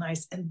would feel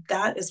nice. And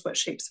that is what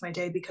shapes my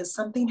day, because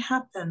something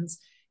happens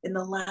in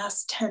the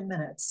last 10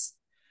 minutes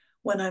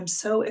when I'm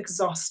so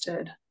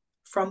exhausted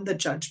from the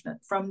judgment,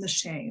 from the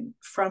shame,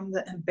 from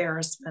the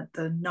embarrassment,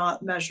 the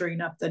not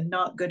measuring up, the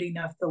not good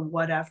enough, the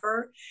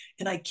whatever,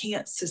 and I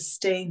can't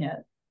sustain it.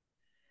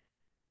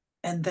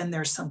 And then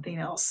there's something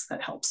else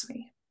that helps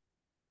me.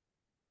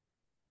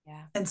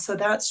 Yeah. And so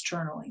that's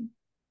journaling.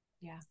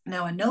 Yeah.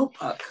 Now, a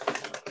notebook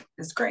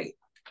is great.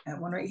 I have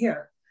one right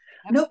here.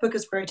 Yep. A notebook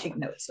is where I take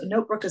notes. A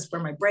notebook is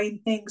where my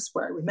brain thinks,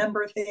 where I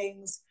remember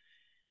things.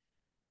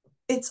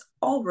 It's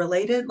all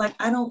related. Like,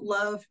 I don't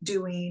love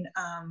doing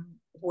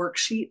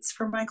worksheets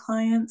for my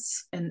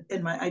clients. And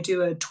I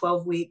do a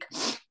 12-week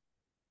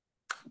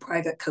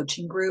private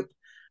coaching group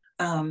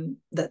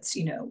that's,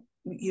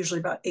 usually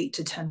about 8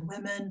 to 10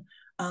 women.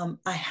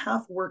 I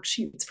have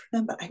worksheets for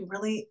them, but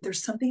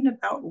there's something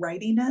about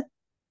writing it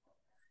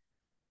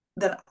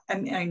that, I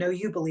mean, I know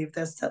you believe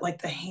this, that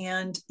like the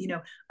hand,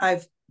 I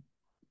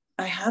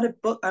had a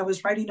book, I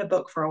was writing a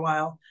book for a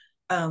while,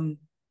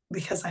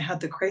 because I had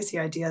the crazy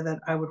idea that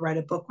I would write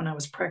a book when I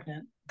was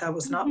pregnant. That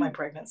was not my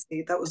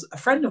pregnancy. That was a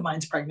friend of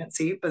mine's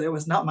pregnancy, but it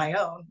was not my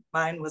own.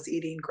 Mine was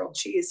eating grilled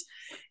cheese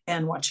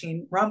and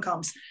watching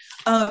rom-coms.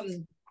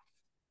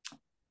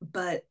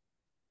 But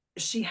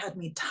she had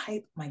me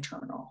type my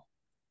journal,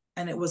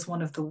 and it was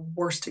one of the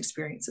worst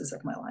experiences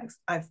of my life.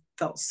 I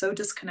felt so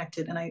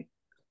disconnected and I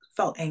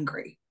felt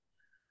angry.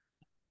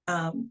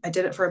 I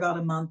did it for about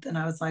a month, and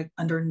I was like,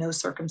 under no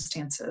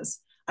circumstances,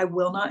 I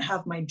will not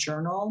have my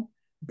journal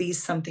be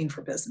something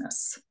for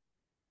business.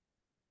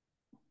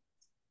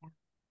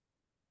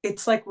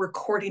 It's like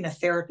recording a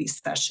therapy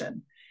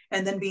session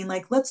and then being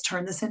like, let's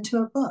turn this into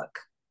a book.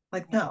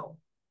 Like, no,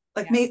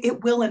 like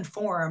it will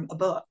inform a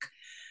book,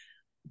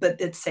 but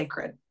it's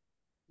sacred.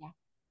 Yeah.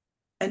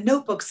 And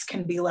notebooks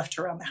can be left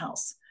around the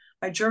house.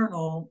 My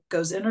journal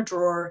goes in a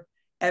drawer.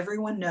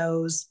 Everyone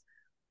knows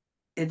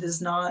it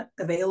is not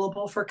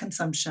available for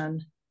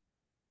consumption.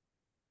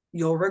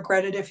 You'll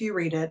regret it if you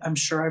read it. I'm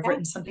sure I've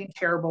written something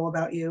terrible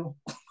about you.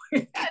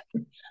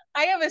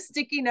 I have a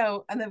sticky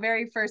note on the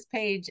very first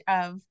page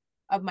of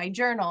my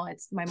journal.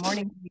 It's my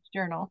morning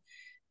journal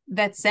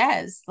that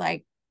says,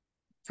 like,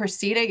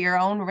 proceed at your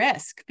own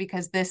risk,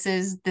 because this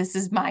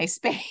is my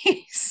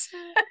space.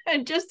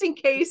 And just in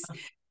case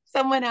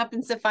someone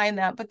happens to find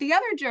that. But the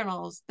other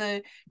journals,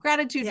 the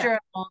gratitude journal,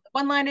 the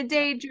 1 line a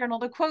day journal,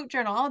 the quote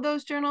journal, all of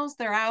those journals,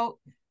 they're out,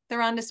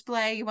 they're on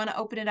display. You want to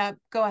open it up,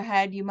 go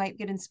ahead. You might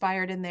get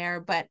inspired in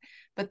there, but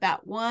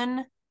that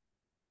one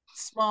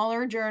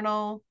smaller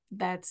journal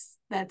that's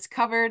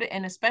covered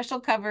in a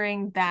special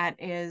covering that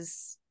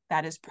is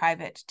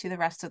private to the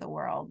rest of the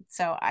world.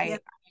 So I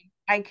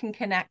can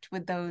connect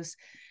with those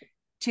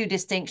two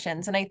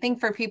distinctions. And I think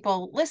for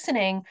people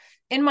listening,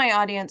 in my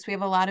audience, we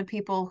have a lot of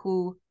people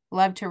who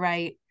love to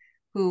write,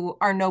 who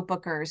are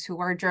notebookers, who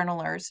are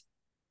journalers.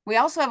 We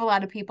also have a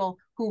lot of people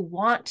who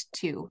want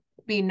to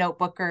be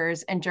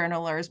notebookers and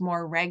journalers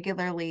more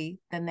regularly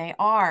than they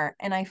are.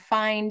 And I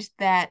find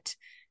that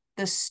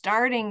the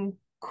starting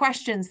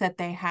questions that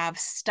they have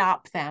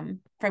stop them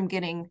from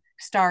getting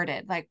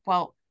started. Like,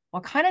 well,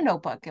 what kind of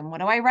notebook, and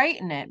what do I write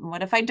in it? And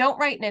what if I don't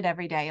write in it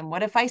every day? And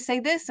what if I say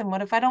this? And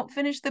what if I don't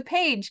finish the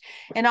page?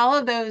 And all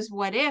of those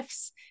what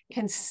ifs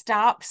can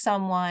stop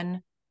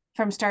someone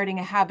from starting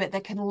a habit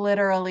that can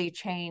literally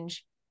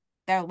change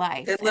their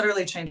life. It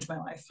literally changed my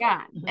life.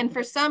 Yeah. Mm-hmm. And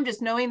for some,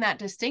 just knowing that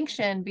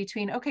distinction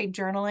between, okay,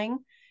 journaling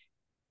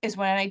is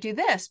when I do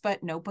this,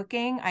 but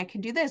notebooking, I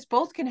can do this.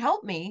 Both can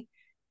help me.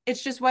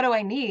 It's just, what do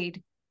I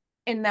need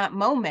in that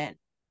moment?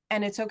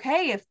 And it's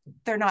okay if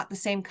they're not the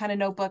same kind of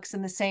notebooks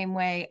in the same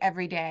way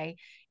every day.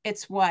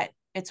 It's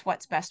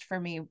what's best for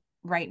me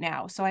right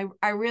now. So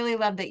I really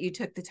love that you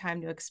took the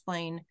time to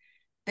explain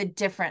the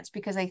difference,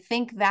 because I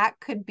think that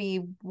could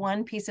be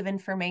one piece of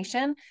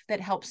information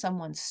that helps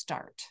someone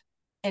start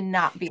and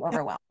not be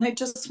overwhelmed. And I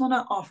just want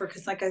to offer,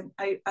 because like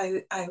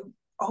I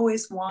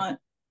always want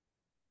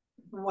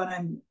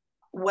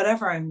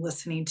whatever I'm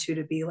listening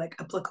to be like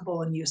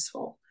applicable and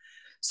useful.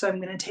 So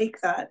I'm going to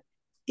take that.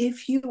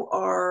 If you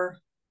are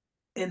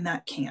in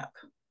that camp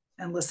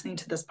and listening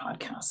to this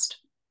podcast,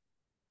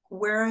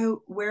 where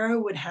I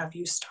would have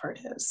you start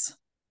is,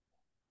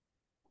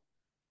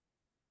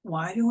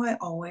 why do I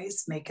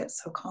always make it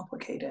so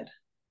complicated?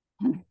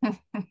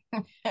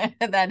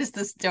 That is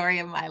the story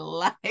of my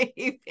life,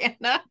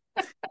 Anna.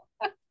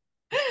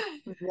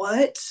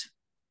 What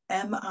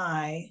am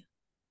I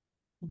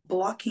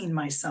blocking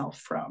myself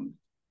from?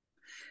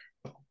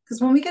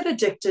 Because when we get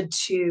addicted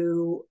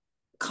to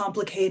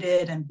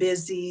complicated and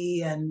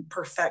busy and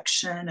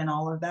perfection and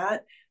all of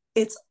that,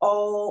 it's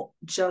all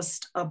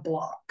just a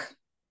block.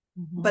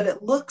 Mm-hmm. But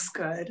it looks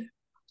good,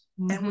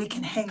 mm-hmm. and we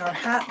can hang our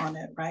hat on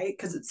it, right?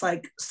 Because it's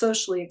like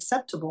socially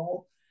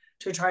acceptable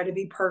to try to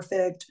be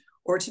perfect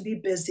or to be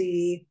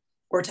busy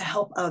or to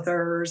help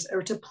others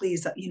or to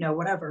please,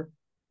 whatever.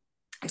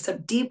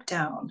 Except deep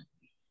down,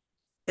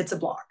 it's a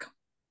block.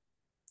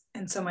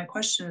 And so my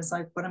question is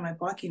like, what am I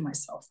blocking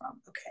myself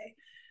from? Okay.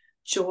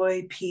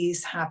 Joy,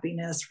 peace,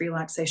 happiness,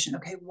 relaxation.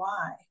 Okay.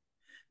 Why?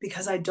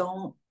 Because I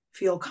don't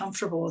feel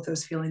comfortable with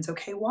those feelings.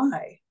 Okay.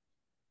 Why?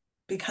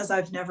 Because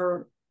I've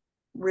never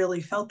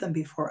really felt them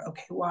before.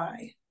 Okay.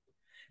 Why?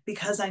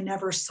 Because I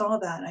never saw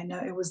that. I know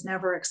it was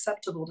never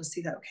acceptable to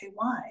see that. Okay.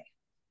 Why?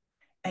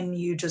 And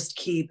you just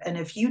keep, and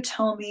if you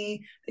tell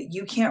me that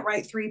you can't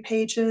write 3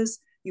 pages,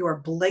 you are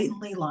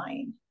blatantly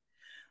lying.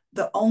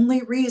 The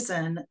only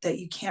reason that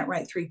you can't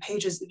write 3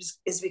 pages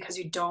is because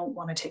you don't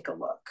want to take a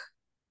look.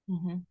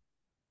 Mm-hmm.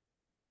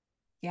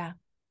 Yeah.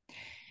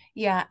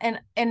 Yeah.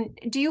 And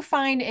do you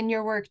find in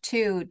your work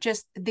too,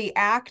 just the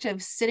act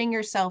of sitting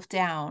yourself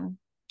down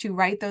to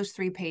write those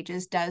 3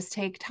 pages does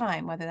take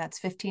time, whether that's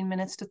 15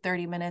 minutes to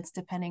 30 minutes,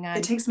 depending It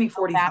on takes me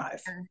how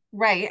fast 45.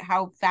 right,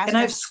 how fast And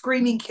I have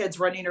screaming kids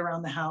running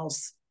around the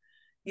house.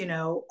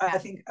 I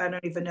think, I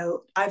don't even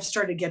know. I've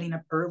started getting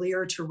up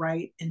earlier to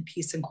write in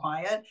peace and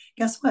quiet.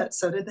 Guess what?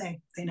 So did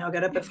they. They now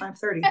get up at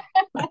 5:30.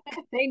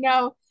 they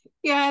know.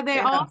 Yeah, they They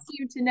all know.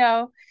 seem to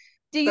know.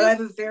 Do But you I have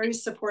a very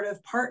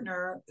supportive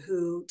partner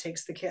who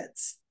takes the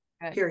kids,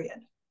 good. period.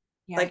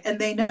 Yeah. Like, and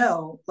they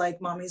know, like,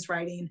 mommy's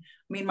writing.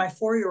 I mean, my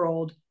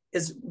 4-year-old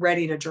is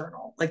ready to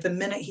journal. Like, the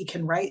minute he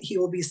can write, he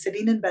will be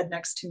sitting in bed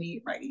next to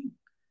me writing.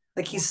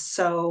 Like, Yeah. he's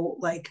so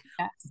like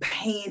Yes.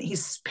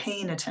 he's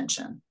paying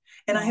attention.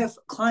 And I Yeah. have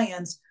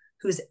clients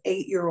whose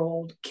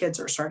 8-year-old kids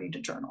are starting to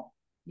journal.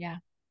 Yeah.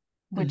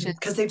 Which is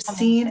Because they've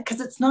seen,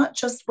 because it's not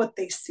just what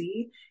they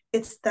see,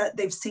 it's that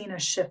they've seen a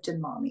shift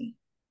in mommy.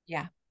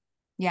 yeah.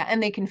 Yeah.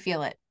 And they can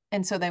feel it.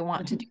 And so they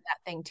want to do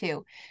that thing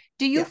too.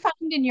 Do you Yeah.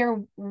 find in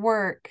your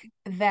work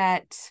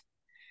that,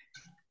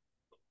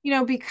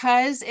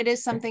 because it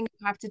is something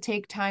you have to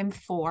take time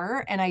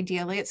for, and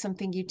ideally it's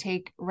something you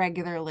take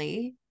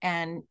regularly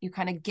and you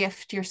kind of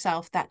gift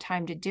yourself that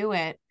time to do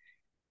it.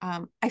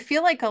 I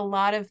feel like a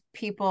lot of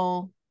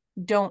people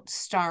don't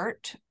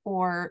start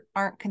or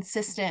aren't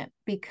consistent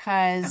Yeah.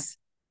 because,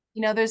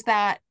 there's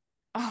that,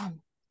 oh,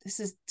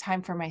 this is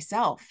time for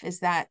myself.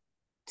 Is that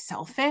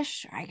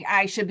selfish?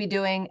 I should be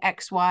doing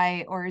X,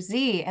 Y, or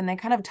Z. And they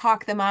kind of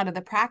talk them out of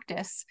the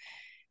practice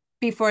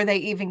before they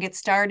even get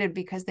started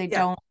because they Yeah.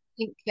 don't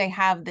think they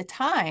have the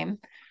time.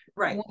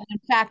 Right. When in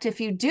fact, if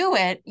you do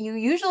it, you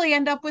usually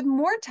end up with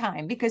more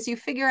time because you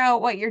figure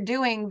out what you're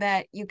doing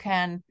that you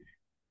can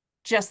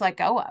just let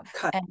go of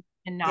Cut.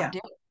 and not Yeah. do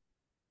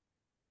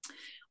it.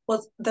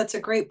 Well, that's a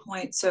great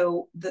point.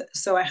 So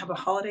I have a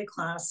holiday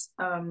class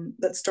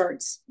that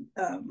starts,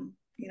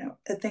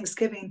 at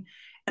Thanksgiving,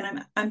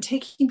 and I'm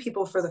taking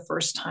people for the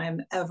first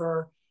time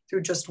ever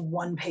through just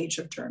 1 page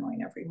of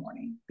journaling every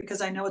morning because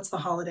I know it's the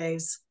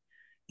holidays.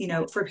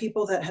 Yeah. For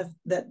people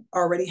that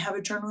already have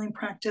a journaling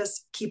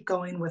practice, keep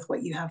going with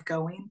what you have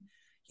going.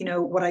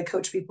 What I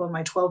coach people in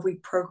my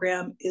 12-week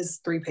program is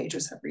 3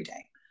 pages every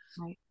day.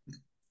 Right.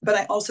 But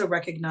I also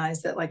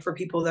recognize that, like, for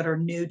people that are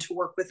new to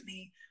work with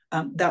me,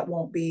 that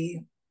won't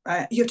be,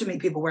 you have to meet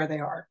people where they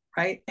are,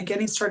 right? And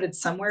getting started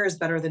somewhere is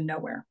better than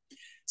nowhere.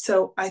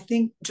 So I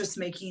think just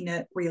making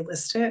it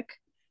realistic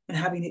and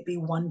having it be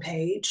 1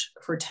 page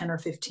for 10 or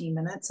 15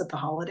 minutes at the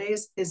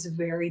holidays is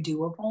very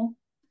doable.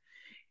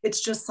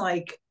 It's just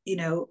like,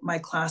 my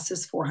class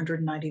is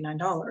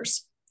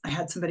 $499. I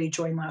had somebody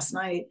join last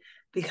night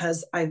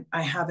because I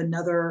have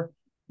another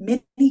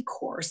mini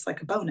course,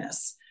 like a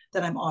bonus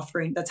that I'm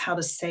offering. That's how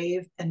to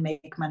save and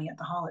make money at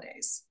the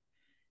holidays.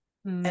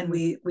 And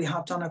we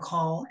hopped on a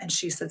call and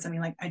she said something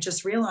like, I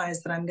just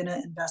realized that I'm going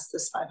to invest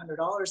this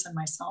 $500 in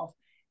myself.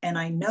 And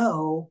I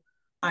know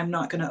I'm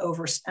not going to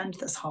overspend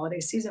this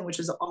holiday season, which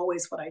is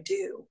always what I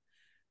do,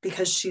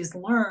 because she's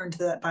learned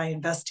that by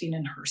investing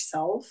in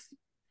herself,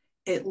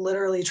 it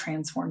literally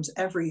transforms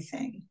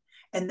everything.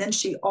 And then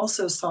she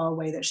also saw a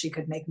way that she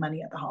could make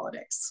money at the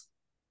holidays,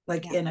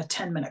 like Yeah. in a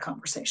 10-minute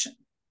conversation.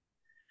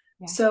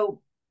 Yeah.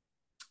 So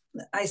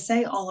I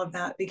say all of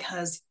that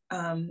because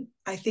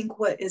I think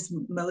what is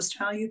most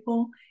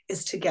valuable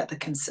is to get the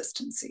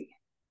consistency,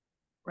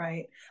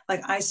 right?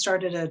 Like, I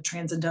started a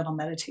transcendental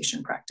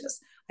meditation practice.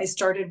 I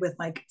started with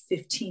like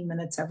 15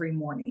 minutes every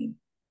morning.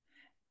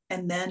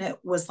 And then it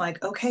was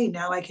like, okay,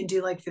 now I can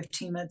do like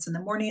 15 minutes in the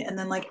morning and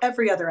then like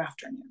every other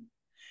afternoon.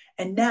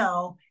 And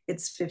now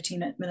it's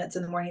 15 minutes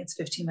in the morning, it's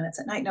 15 minutes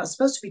at night. Now it's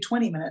supposed to be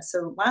 20 minutes.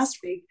 So last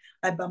week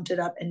I bumped it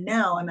up and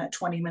now I'm at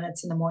 20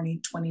 minutes in the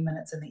morning, 20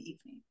 minutes in the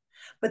evening.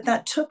 But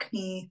that took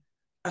me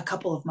a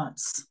couple of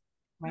months,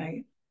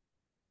 right?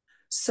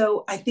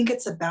 So I think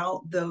it's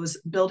about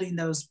building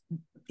those,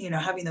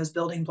 having those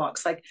building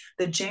blocks, like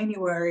the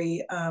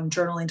January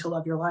journaling to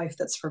love your life.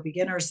 That's for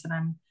beginners that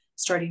I'm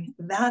starting.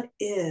 That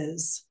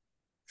is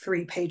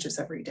 3 pages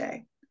every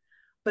day,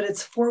 but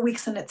it's 4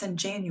 weeks and it's in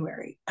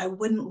January. I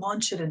wouldn't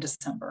launch it in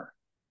December,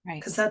 Right.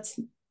 because that's,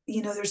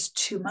 there's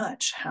too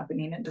much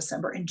happening in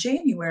December. In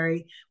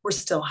January, we're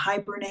still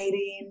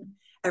hibernating,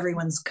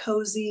 everyone's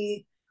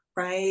cozy,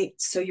 right?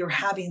 So you're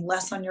having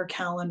less on your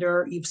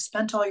calendar. You've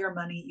spent all your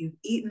money, you've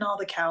eaten all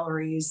the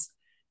calories,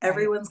 Right.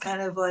 Everyone's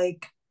kind of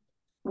like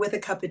with a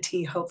cup of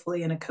tea,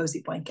 hopefully in a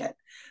cozy blanket.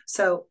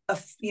 So,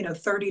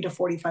 30 to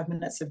 45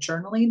 minutes of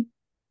journaling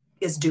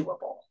is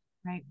doable.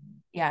 Right.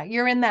 Yeah.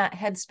 You're in that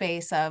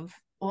headspace of,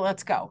 well,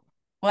 let's go.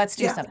 Let's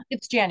do Yeah. something.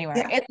 It's January.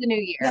 Yeah. It's a new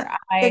Yeah, year.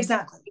 I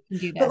exactly. can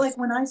do But like this.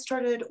 when I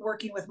started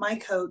working with my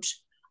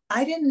coach,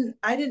 I didn't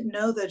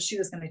know that she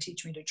was going to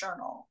teach me to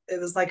journal.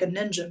 It was like a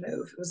ninja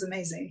move. It was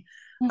amazing.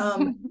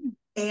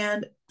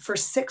 And for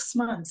 6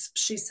 months,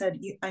 she said,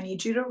 I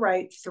need you to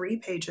write 3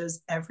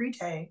 pages every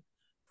day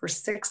for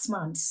 6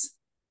 months.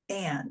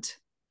 And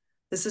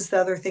this is the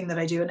other thing that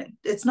I do, and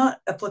it's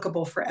not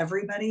applicable for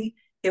everybody.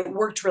 It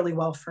worked really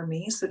well for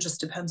me. So it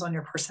just depends on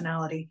your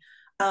personality.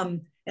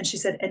 And she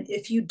said, and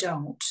if you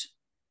don't,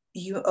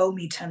 you owe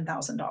me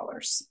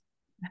 $10,000.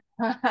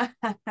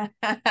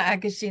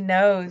 Because she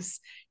knows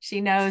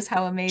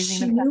how amazing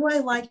She the knew I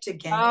liked to oh,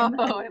 game,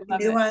 and I she love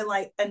knew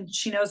it. and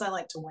she knows I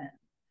like to win.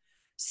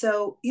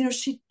 So,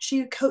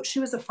 she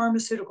was a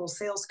pharmaceutical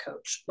sales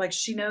coach. Like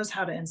she knows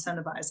how to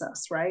incentivize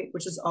us, right?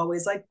 Which is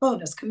always like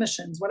bonus,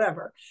 commissions,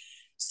 whatever.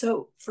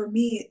 So for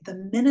me, the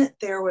minute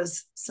there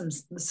was some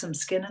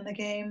skin in the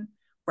game,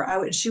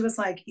 she was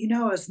like,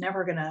 I was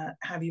never gonna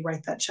have you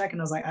write that check.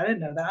 And I was like, I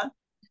didn't know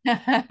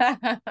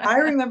that. I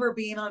remember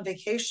being on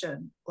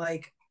vacation,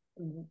 like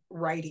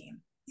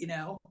writing,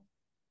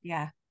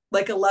 Yeah.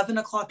 like 11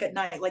 o'clock at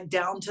night, like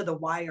down to the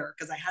wire,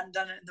 because I hadn't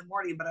done it in the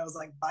morning, but I was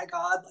like, by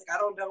God, like, I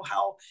don't know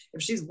how,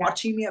 if she's Yeah.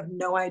 watching me, I have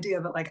no idea.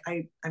 But like,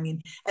 I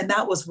mean, and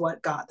that was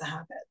what got the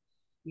habit.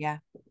 Yeah.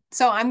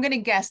 So I'm going to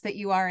guess that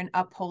you are an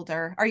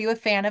upholder. Are you a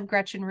fan of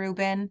Gretchen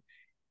Rubin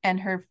and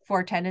her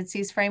four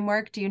tendencies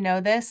framework? Do you know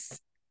this?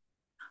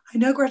 I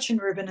know Gretchen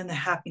Rubin and the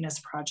Happiness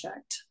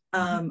Project.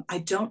 Mhm. I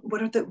don't,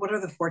 what are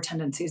the 4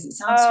 tendencies? It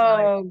sounds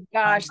familiar. Oh Remind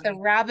gosh, the me.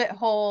 rabbit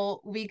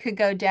hole we could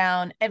go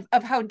down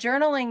of how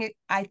journaling,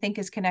 I think,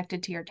 is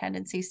connected to your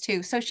tendencies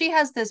too. So she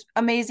has this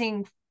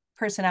amazing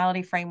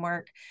personality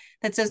framework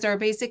that says there are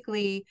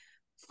basically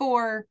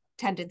four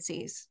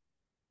tendencies.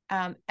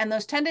 And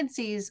those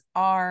tendencies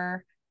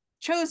are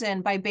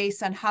chosen by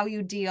based on how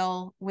you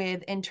deal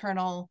with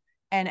internal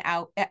and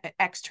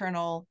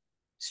external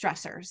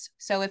stressors.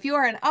 So if you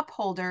are an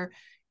upholder,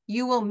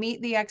 you will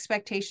meet the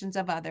expectations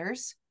of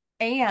others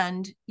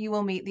and you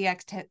will meet the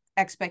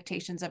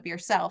expectations of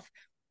yourself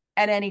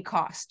at any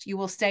cost. You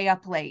will stay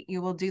up late.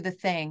 You will do the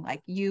thing.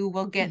 Like you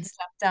will get Mm-hmm.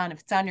 stuff done.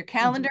 If it's on your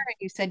calendar Mm-hmm. and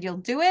you said you'll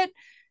do it,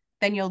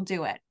 then you'll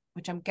do it,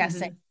 which I'm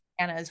guessing,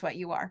 Mm-hmm. Anna, is what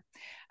you are.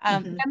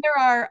 Mm-hmm. Then there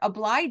are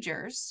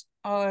obligers.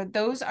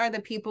 Those are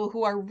the people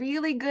who are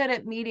really good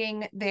at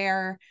meeting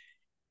their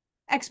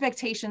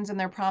expectations and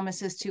their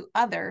promises to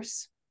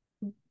others,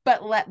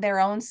 but let their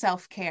own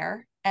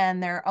self-care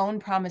and their own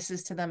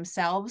promises to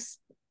themselves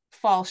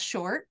fall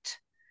short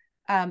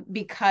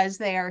because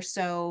they are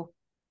so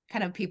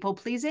kind of people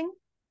pleasing.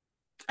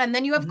 And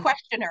then you have Mm-hmm.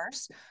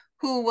 questioners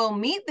who will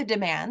meet the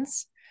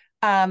demands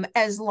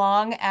as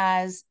long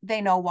as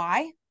they know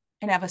why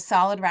and have a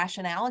solid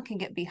rationale and can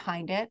get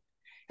behind it.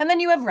 And then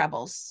you have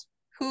rebels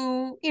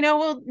who,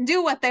 will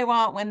do what they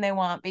want when they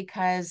want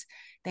because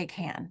they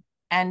can.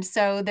 And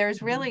so there's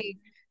Mm-hmm. really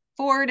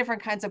four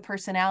different kinds of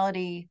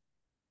personality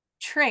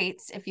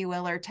traits, if you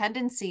will, or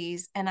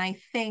tendencies. And I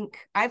think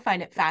I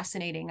find it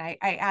fascinating. I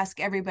ask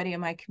everybody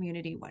in my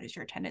community, what is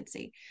your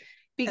tendency?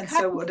 And Because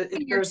so, what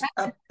your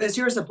is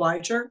yours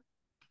obliger?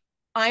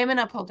 I am an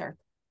upholder.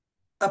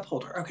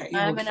 Upholder. Okay, you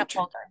will I'm an keep track.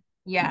 upholder.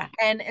 Yeah,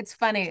 and it's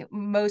funny.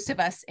 Most of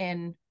us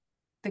in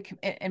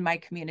in my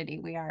community,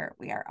 we are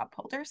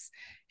upholders.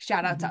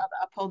 Shout out to Mm-hmm. all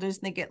the upholders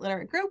in the Get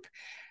Literate group.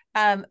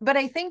 But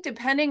I think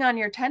depending on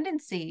your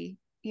tendency,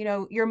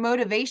 your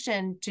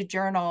motivation to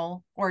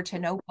journal or to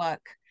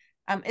notebook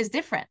is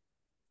different.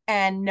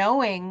 And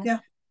knowing Yeah.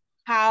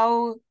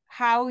 how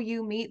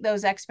you meet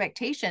those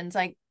expectations,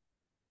 like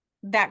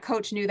that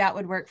coach knew that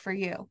would work for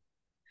you.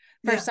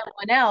 For Yeah.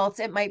 someone else,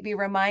 it might be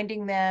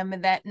reminding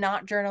them that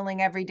not journaling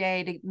every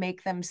day to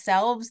make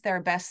themselves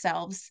their best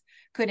selves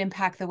could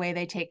impact the way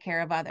they take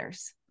care of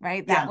others,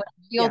 right? That Yeah. would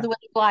feel Yeah. the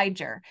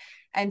obliger.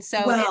 And so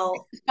I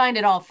Well, find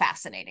it all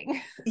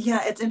fascinating.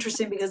 yeah, it's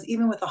interesting because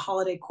even with the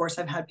holiday course,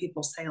 I've had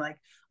people say, like,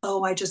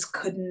 oh, I just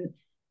couldn't,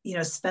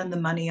 spend the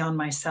money on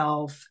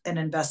myself and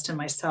invest in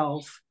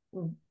myself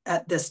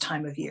at this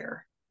time of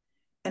year.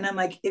 And I'm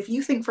like, if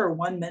you think for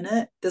 1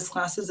 minute this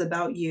class is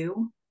about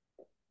you,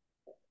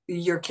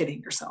 you're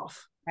kidding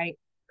yourself. Right.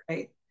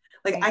 Right.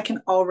 Like Right. I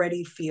can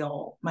already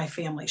feel my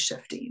family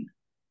shifting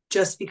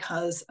just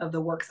because of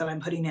the work that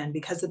I'm putting in.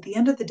 Because at the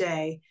end of the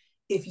day,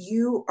 if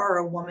you are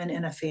a woman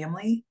in a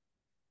family,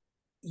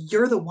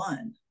 you're the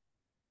one.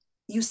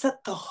 You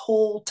set the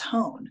whole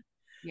tone.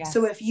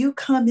 So Yes. if you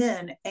come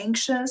in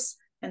anxious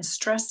and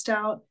stressed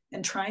out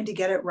and trying to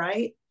get it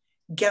right,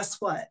 guess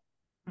what?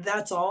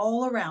 That's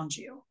all around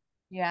you.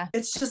 Yeah.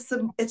 It's just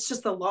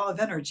the law of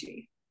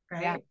energy,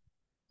 Yeah. right?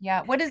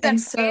 Yeah. What is that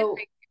And phrase? so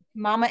Like,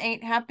 Mama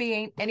ain't happy,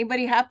 ain't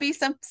anybody happy?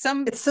 Some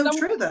it's so some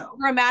true though.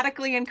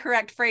 grammatically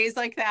incorrect phrase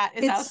like that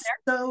is out It's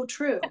so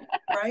true,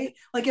 right?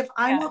 Like if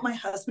I there. Yeah. want my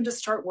husband to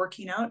start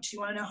working out, do you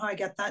want to know how I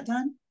get that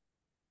done?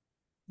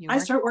 You I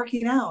work. start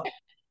working out.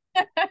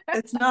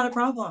 It's not a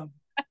problem,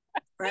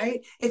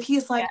 right? If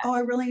he's Yeah. like, oh, I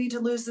really need to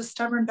lose this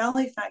stubborn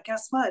belly fat,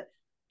 guess what?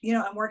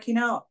 I'm working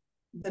out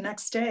the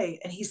next day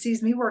and he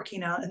sees me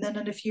working out. And then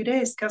in a few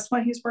days, guess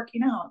what? He's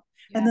working out.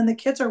 And Yeah. then the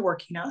kids are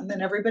working out and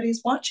then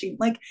everybody's watching.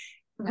 Like,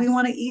 we Yes.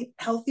 want to eat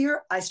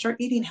healthier. I start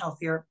eating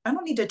healthier. I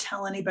don't need to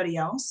tell anybody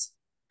else.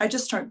 I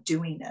just start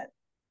doing it.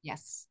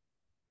 Yes.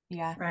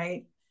 Yeah.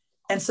 Right.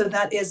 And so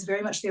that is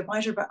very much the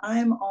obliger, but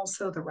I'm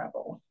also the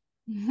rebel.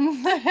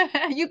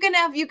 You can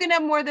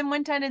have more than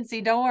one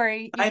tendency. Don't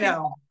worry. I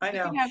know. You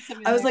can have some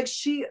in I was there.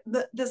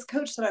 like, this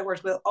coach that I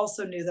worked with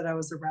also knew that I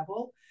was a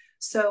rebel.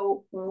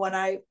 So when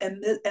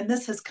and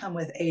this has come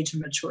with age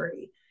and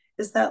maturity,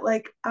 is that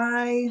like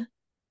I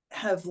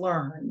have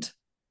learned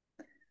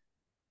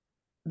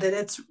that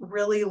it's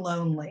really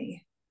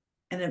lonely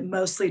and it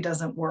mostly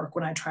doesn't work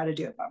when I try to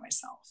do it by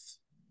myself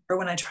or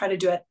when I try to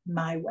do it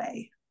my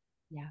way.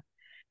 Yeah.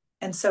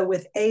 And so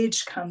with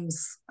age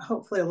comes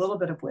hopefully a little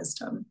bit of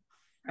wisdom,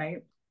 right?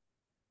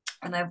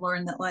 And I've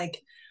learned that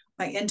like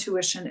my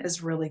intuition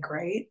is really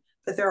great,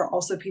 but there are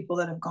also people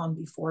that have gone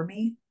before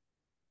me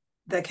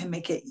that can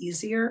make it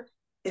easier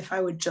if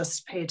I would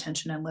just pay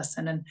attention and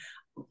listen.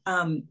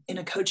 And in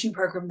a coaching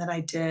program that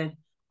I did,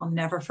 I'll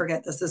never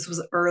forget this. This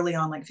was early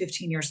on, like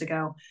 15 years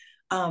ago.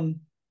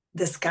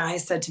 This guy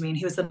said to me, and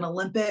he was an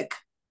Olympic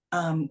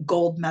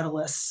gold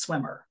medalist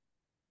swimmer.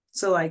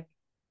 So like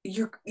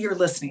you're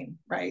listening,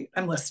 right?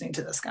 I'm listening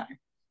to this guy.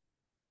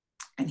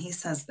 And he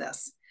says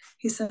this.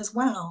 He says,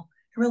 wow,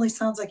 it really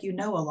sounds like you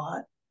know a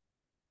lot.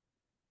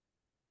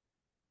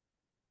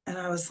 And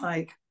I was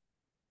like,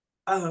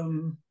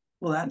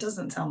 well, that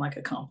doesn't sound like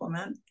a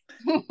compliment.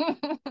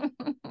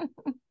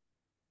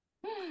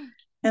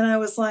 And I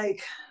was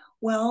like,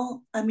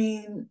 well, I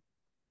mean,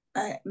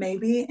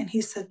 maybe. And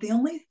he said, the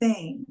only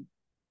thing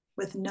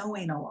with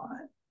knowing a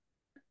lot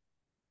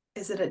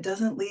is that it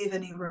doesn't leave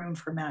any room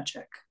for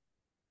magic.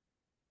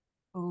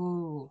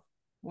 Ooh,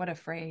 what a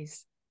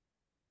phrase.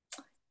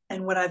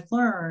 And what I've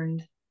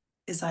learned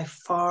is I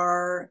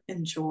far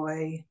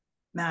enjoy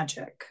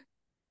magic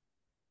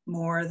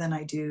more than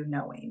I do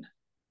knowing.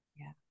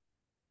 Yeah.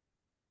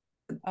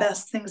 The Oh,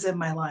 best things in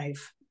my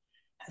life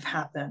have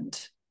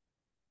happened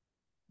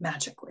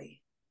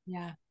magically.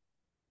 yeah.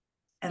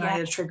 And I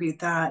Yeah. attribute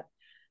that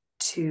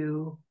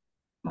to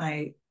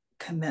my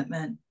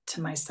commitment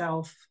to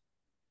myself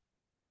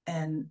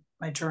and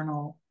my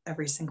journal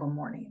every single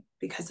morning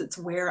because it's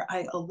where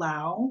I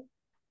allow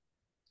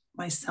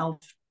myself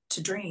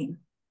to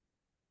dream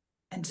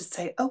and to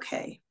say,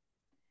 okay,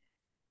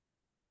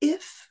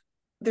 if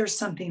there's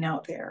something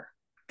out there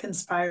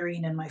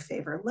conspiring in my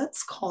favor,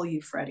 let's call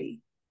you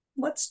Freddie.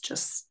 Let's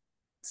just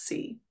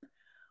see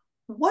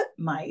what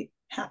might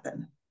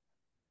happen.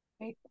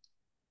 Right.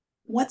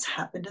 What's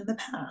happened in the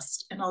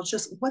past? And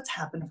what's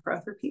happened for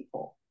other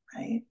people,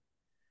 right?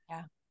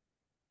 Yeah.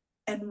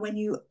 And when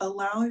you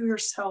allow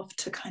yourself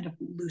to kind of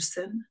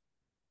loosen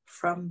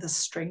from the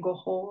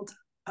stranglehold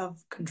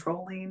of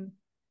controlling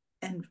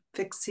and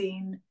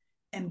fixing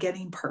and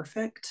getting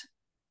perfect,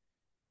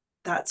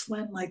 that's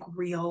when like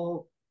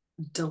real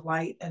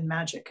delight and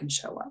magic can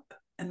show up.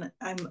 And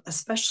I'm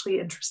especially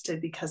interested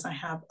because I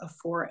have a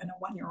 4 and a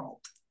 1-year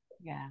old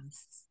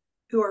Yes.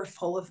 who are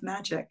full of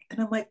magic. And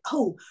I'm like,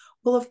 oh,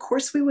 well, of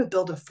course we would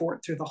build a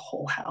fort through the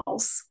whole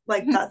house.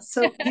 Like that's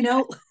so,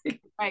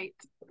 Right.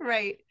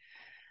 Right.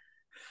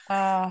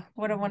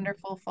 What a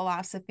wonderful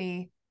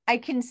philosophy. I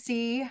can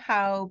see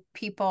how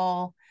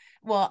people,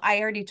 well, I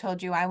already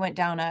told you I went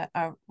down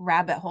a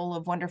rabbit hole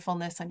of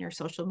wonderfulness on your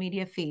social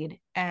media feed.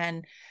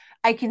 And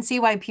I can see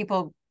why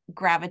people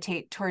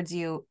gravitate towards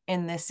you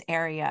in this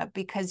area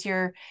because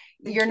you're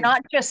thank you.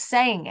 not just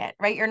saying it,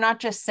 right? You're not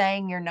just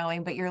saying you're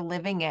knowing, but you're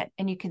living it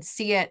and you can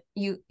see it.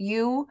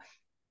 You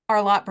are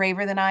a lot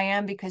braver than I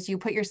am because you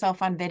put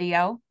yourself on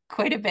video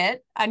quite a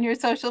bit on your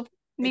social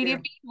I media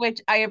do. feed,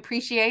 which I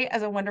appreciate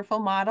as a wonderful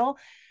model.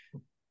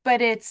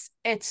 But it's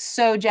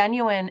so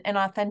genuine and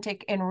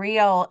authentic and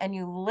real. And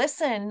you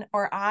listen,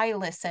 or I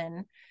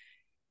listen,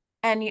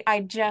 and I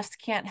just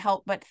can't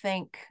help but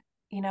think,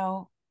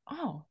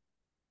 oh,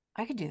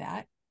 I could do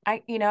that.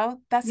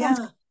 That sounds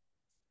Yeah.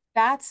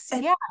 that's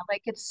And yeah,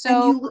 like it's and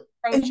so you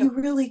approachable.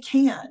 really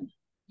can.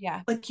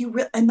 Yeah. Like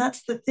and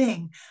that's the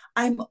thing.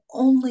 I'm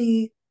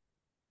only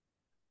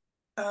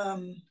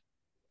um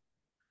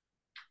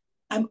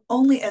I'm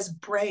only as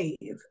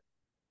brave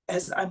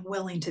as I'm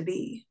willing to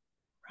be,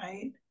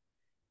 right?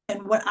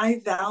 And what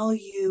I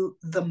value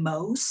the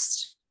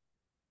most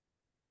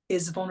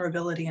is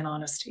vulnerability and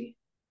honesty.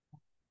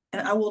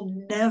 And I will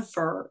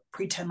never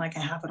pretend like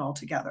I have it all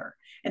together.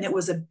 And it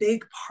was a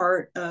big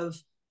part of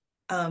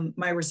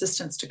my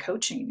resistance to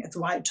coaching. It's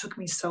why it took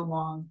me so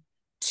long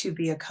to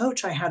be a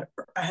coach. I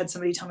had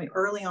somebody tell me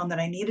early on that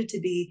I needed to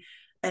be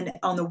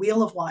on the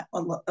wheel of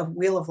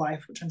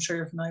life, which I'm sure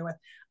you're familiar with,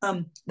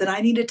 that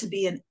I needed to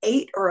be an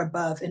 8 or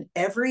above in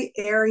every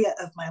area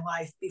of my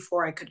life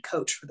before I could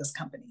coach for this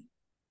company.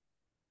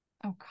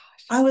 Oh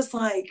gosh. I was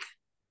like,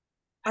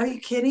 are you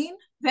kidding?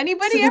 Has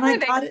anybody So then I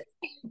ever got it.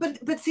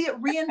 But see, it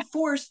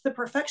reinforced the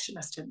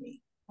perfectionist in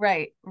me.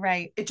 Right,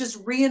 right. It just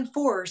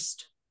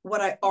reinforced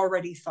what I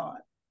already thought.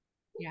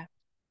 Yeah.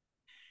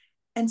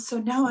 And so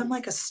now I'm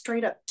like a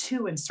straight up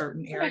 2 in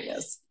certain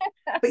areas.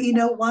 But you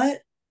know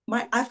what?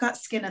 I've got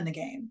skin in the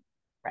game.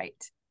 Right.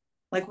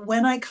 Like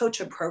when I coach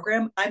a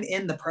program, I'm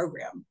in the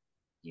program.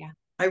 Yeah.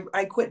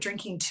 I quit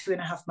drinking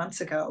 2.5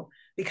 months ago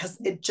because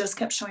it just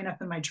kept showing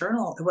up in my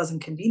journal. It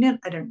wasn't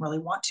convenient. I didn't really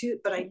want to,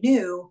 but I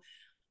knew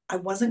I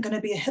wasn't going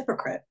to be a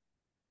hypocrite.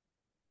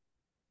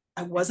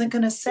 I wasn't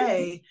going to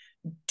say,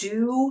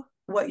 do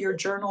what your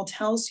journal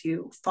tells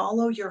you,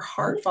 follow your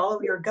heart,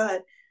 follow your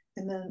gut.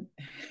 And then,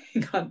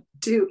 hang on,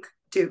 Duke,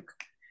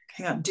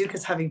 hang on, Duke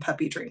is having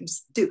puppy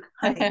dreams. Duke,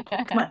 honey,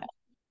 come on.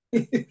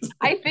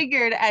 I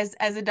figured as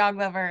a dog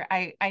lover,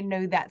 I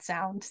know that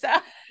sound. So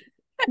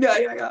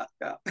Yeah.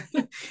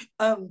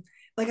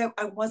 Like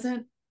I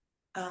wasn't,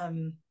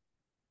 um,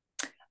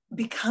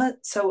 because,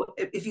 so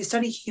if you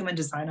study human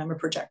design, I'm a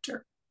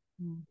projector,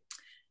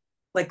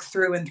 like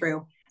through and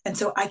through. And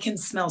so I can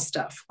smell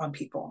stuff on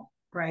people,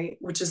 right?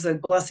 Which is a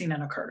blessing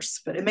and a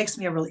curse, but it makes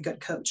me a really good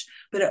coach.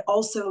 But it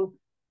also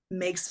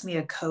makes me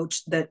a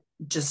coach that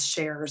just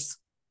shares,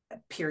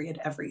 period,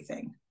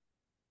 everything.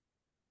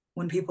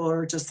 When people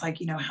are just like,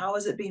 how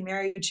is it being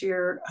married to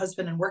your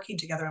husband and working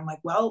together? I'm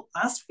like, well,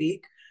 last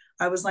week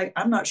I was like,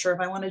 I'm not sure if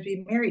I want to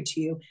be married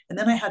to you. And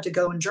then I had to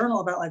go and journal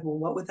about like, well,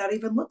 what would that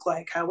even look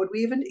like? How would we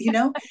even?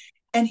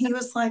 And he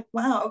was like,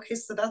 wow, okay,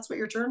 so that's what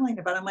you're journaling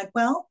about. I'm like,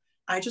 well,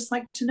 I just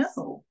like to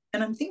know.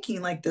 And I'm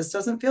thinking like, this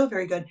doesn't feel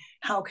very good.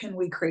 How can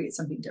we create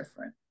something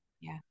different?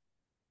 yeah.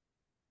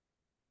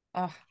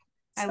 Oh,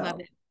 I love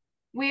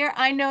So it.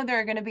 I know there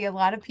are going to be a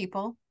lot of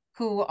people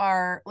who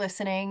are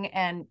listening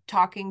and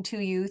talking to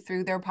you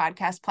through their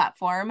podcast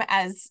platform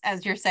as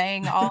you're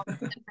saying all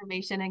this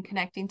information and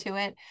connecting to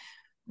it.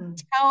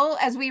 Tell,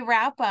 as we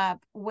wrap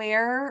up,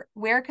 where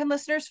can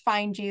listeners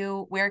find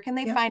you? Where can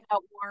they yep. find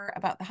out more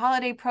about the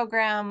holiday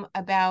program,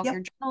 about Yep.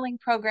 your journaling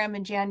program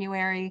in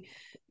January?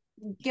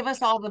 Give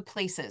us all the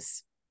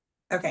places.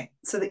 Okay.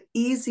 So the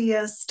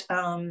easiest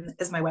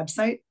is my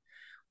website,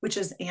 which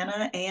is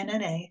Anna,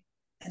 ANNA,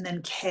 and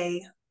then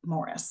K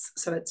Morris.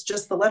 So it's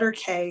just the letter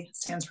K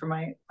stands for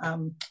my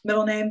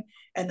middle name,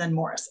 and then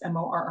Morris,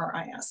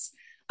 Morris.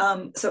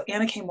 So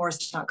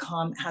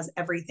annakmorris.com has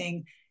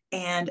everything.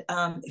 And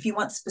if you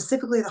want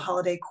specifically the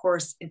holiday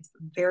course, it's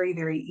very,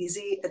 very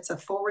easy. It's a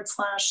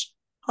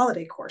 /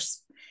 holiday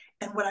course.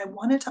 And what I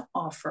wanted to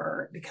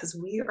offer, because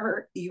you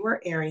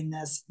are airing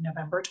this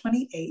November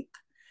 28th.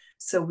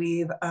 So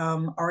we've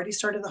already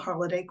started the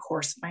holiday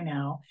course by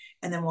now,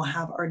 and then we'll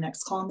have our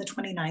next call on the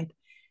 29th.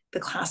 The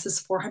class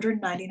is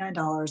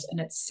 $499 and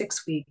it's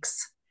 6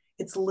 weeks.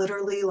 It's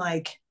literally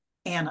like,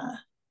 Anna,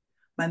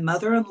 my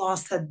mother-in-law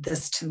said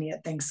this to me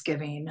at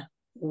Thanksgiving.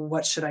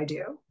 What should I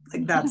do?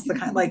 Like, that's the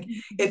kind, like,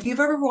 if you've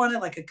ever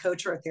wanted like a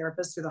coach or a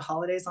therapist through the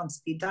holidays on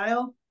speed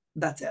dial,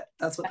 that's it.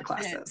 That's what the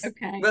class is.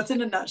 Okay. That's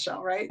in a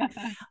nutshell, right?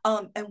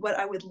 And what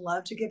I would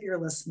love to give your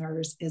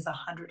listeners is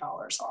 $100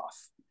 off.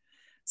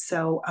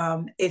 So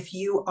if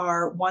you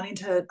are wanting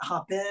to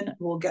hop in,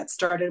 we'll get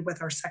started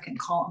with our second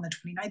call on the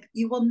 29th.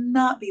 You will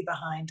not be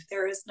behind.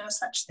 There is no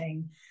such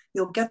thing.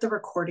 You'll get the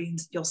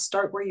recordings. You'll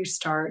start where you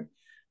start.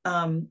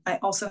 I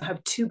also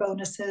have 2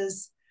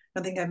 bonuses. I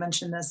don't think I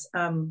mentioned this.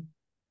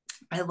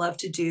 I love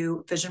to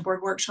do vision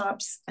board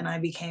workshops, and I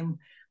became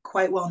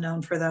quite well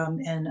known for them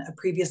in a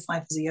previous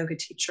life as a yoga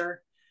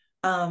teacher.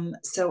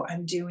 So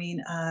I'm doing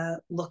a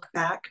look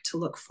back to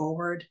look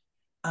forward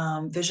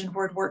vision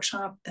board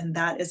workshop, and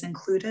that is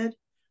included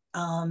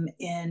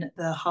in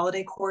the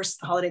holiday course.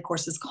 The holiday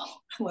course is called,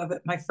 I love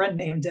it, my friend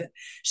named it.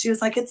 She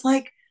was like, it's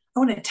like, I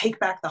want to take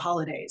back the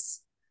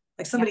holidays.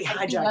 Like Yeah, somebody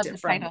I do hijacked love it the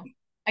from title. me.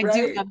 I do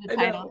Right? love the I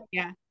title. know.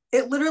 Yeah.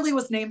 It literally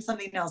was named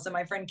something else. And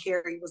my friend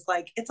Carrie was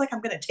like, it's like,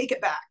 I'm going to take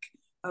it back.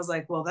 I was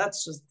like, well,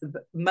 that's just a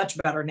much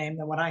better name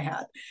than what I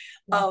had.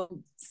 Yeah.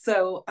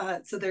 So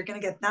they're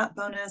going to get that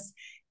bonus.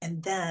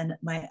 And then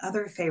my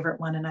other favorite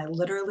one, and I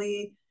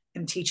literally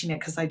am teaching it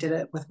because I did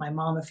it with my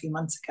mom a few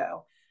months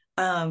ago,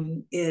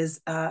 is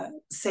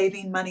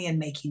saving money and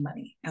making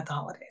money at the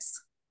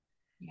holidays.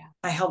 Yeah.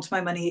 I helped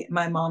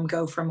my mom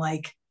go from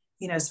like,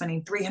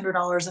 spending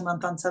 $300 a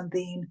month on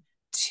something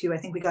to, I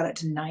think we got it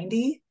to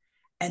 90.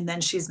 And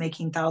then she's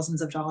making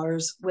thousands of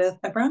dollars with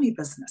a brownie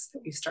business that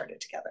we've started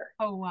together.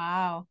 Oh,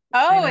 wow.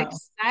 I Oh, know.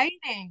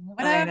 exciting.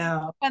 What I a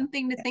know. fun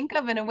thing to think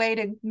of, in a way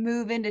to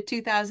move into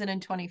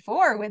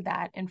 2024 with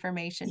that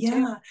information too.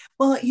 Yeah.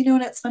 Well,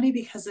 and it's funny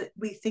because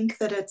we think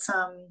that it's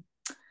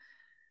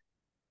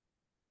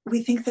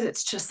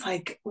just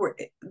like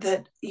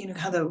that,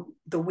 how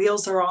the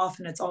wheels are off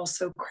and it's all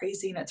so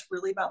crazy, and it's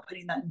really about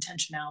putting that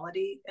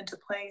intentionality into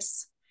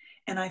place.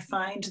 And I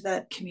find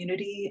that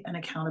community and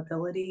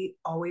accountability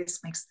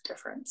always makes the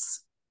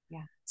difference.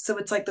 Yeah. So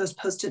it's like those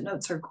post-it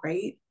notes are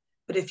great,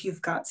 but if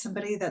you've got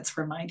somebody that's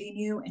reminding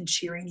you and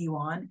cheering you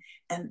on,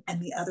 and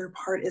the other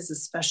part is,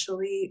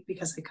 especially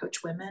because I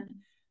coach women,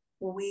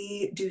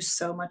 we do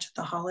so much at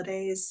the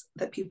holidays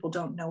that people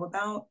don't know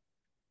about,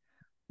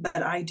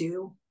 but I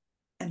do.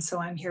 And so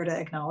I'm here to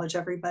acknowledge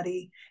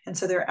everybody. And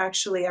so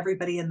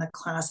everybody in the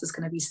class is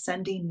going to be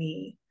sending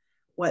me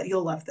what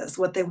you'll love this,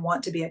 what they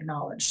want to be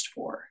acknowledged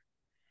for.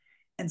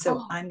 And so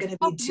Oh, I'm going to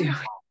how be doing,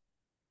 beautiful.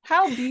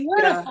 How yeah,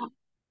 beautiful.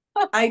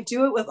 I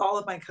do it with all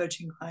of my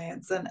coaching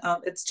clients, and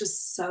it's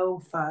just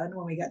so fun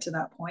when we get to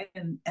that point.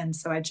 And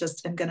so I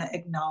just am going to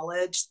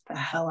acknowledge the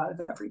hell out of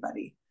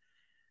everybody,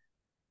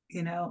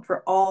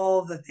 for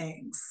all the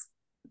things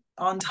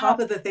on Oh, top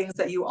of the things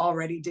that you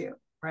already do,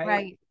 right?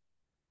 right.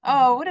 Mm-hmm.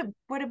 Oh,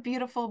 what a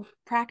beautiful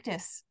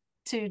practice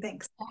to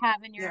Thanks.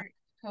 have in Yeah, your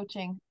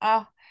coaching.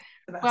 Oh,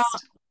 the well,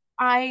 best.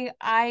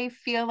 I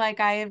feel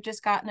like I have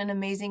just gotten an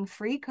amazing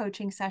free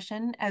coaching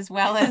session as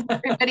well as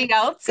everybody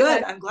else who has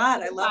Good. I'm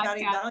glad. I the love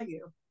adding podcast.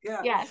 value.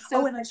 Yeah. Yeah, Oh,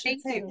 so and I should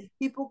thank say, you.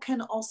 people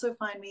can also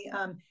find me.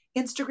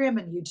 Instagram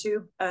and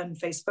YouTube and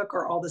Facebook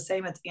are all the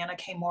same. It's Anna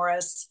K.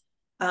 Morris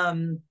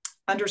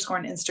underscore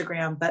on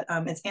Instagram, but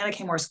it's Anna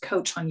K. Morris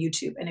Coach on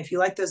YouTube. And if you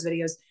like those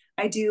videos,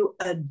 I do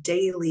a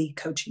daily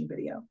coaching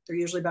video. They're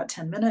usually about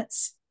 10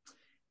 minutes.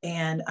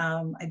 And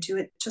I do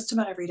it just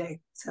about every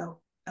day. So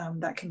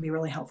that can be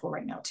really helpful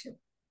right now, too.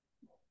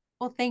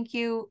 Well, thank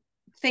you.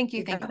 Thank you.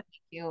 You Thank got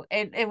you. it.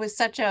 Thank you. It was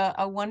such a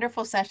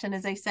wonderful session.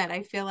 As I said,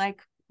 I feel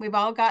like we've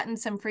all gotten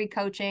some free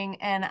coaching,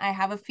 and I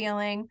have a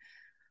feeling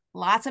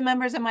lots of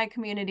members of my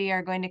community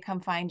are going to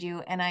come find you.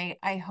 And Well,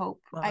 I I'm hope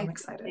they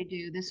excited.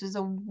 do. This was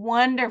a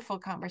wonderful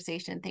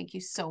conversation. Thank you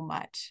so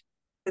much.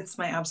 It's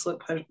my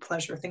absolute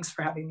pleasure. Thanks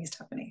for having me,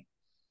 Stephanie.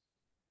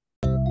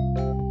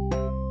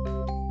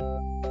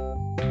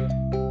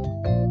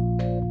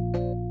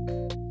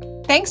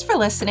 Thanks for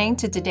listening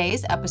to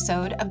today's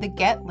episode of the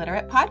Get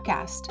Literate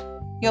podcast.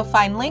 You'll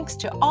find links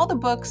to all the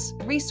books,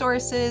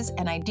 resources,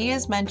 and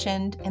ideas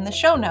mentioned in the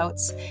show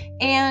notes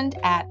and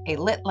at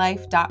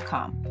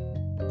alitlife.com.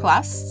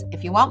 Plus,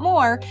 if you want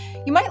more,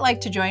 you might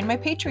like to join my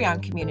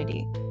Patreon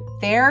community.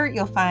 There,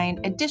 you'll find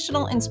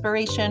additional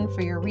inspiration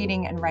for your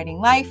reading and writing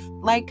life,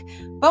 like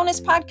bonus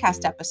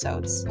podcast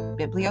episodes,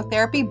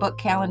 bibliotherapy book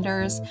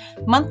calendars,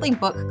 monthly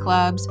book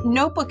clubs,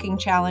 notebooking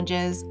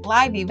challenges,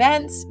 live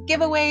events,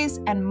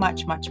 giveaways, and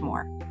much, much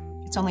more.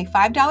 It's only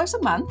 $5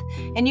 a month,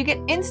 and you get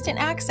instant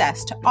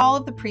access to all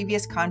of the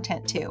previous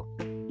content too.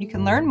 You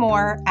can learn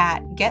more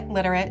at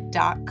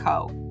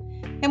getliterate.co.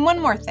 And one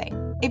more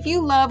thing. If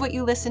you love what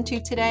you listened to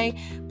today,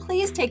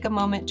 please take a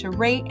moment to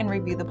rate and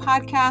review the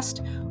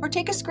podcast or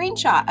take a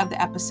screenshot of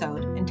the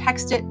episode and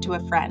text it to a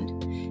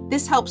friend.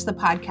 This helps the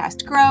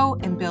podcast grow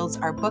and builds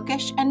our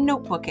bookish and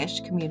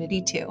notebookish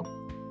community too.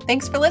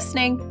 Thanks for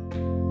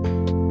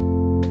listening.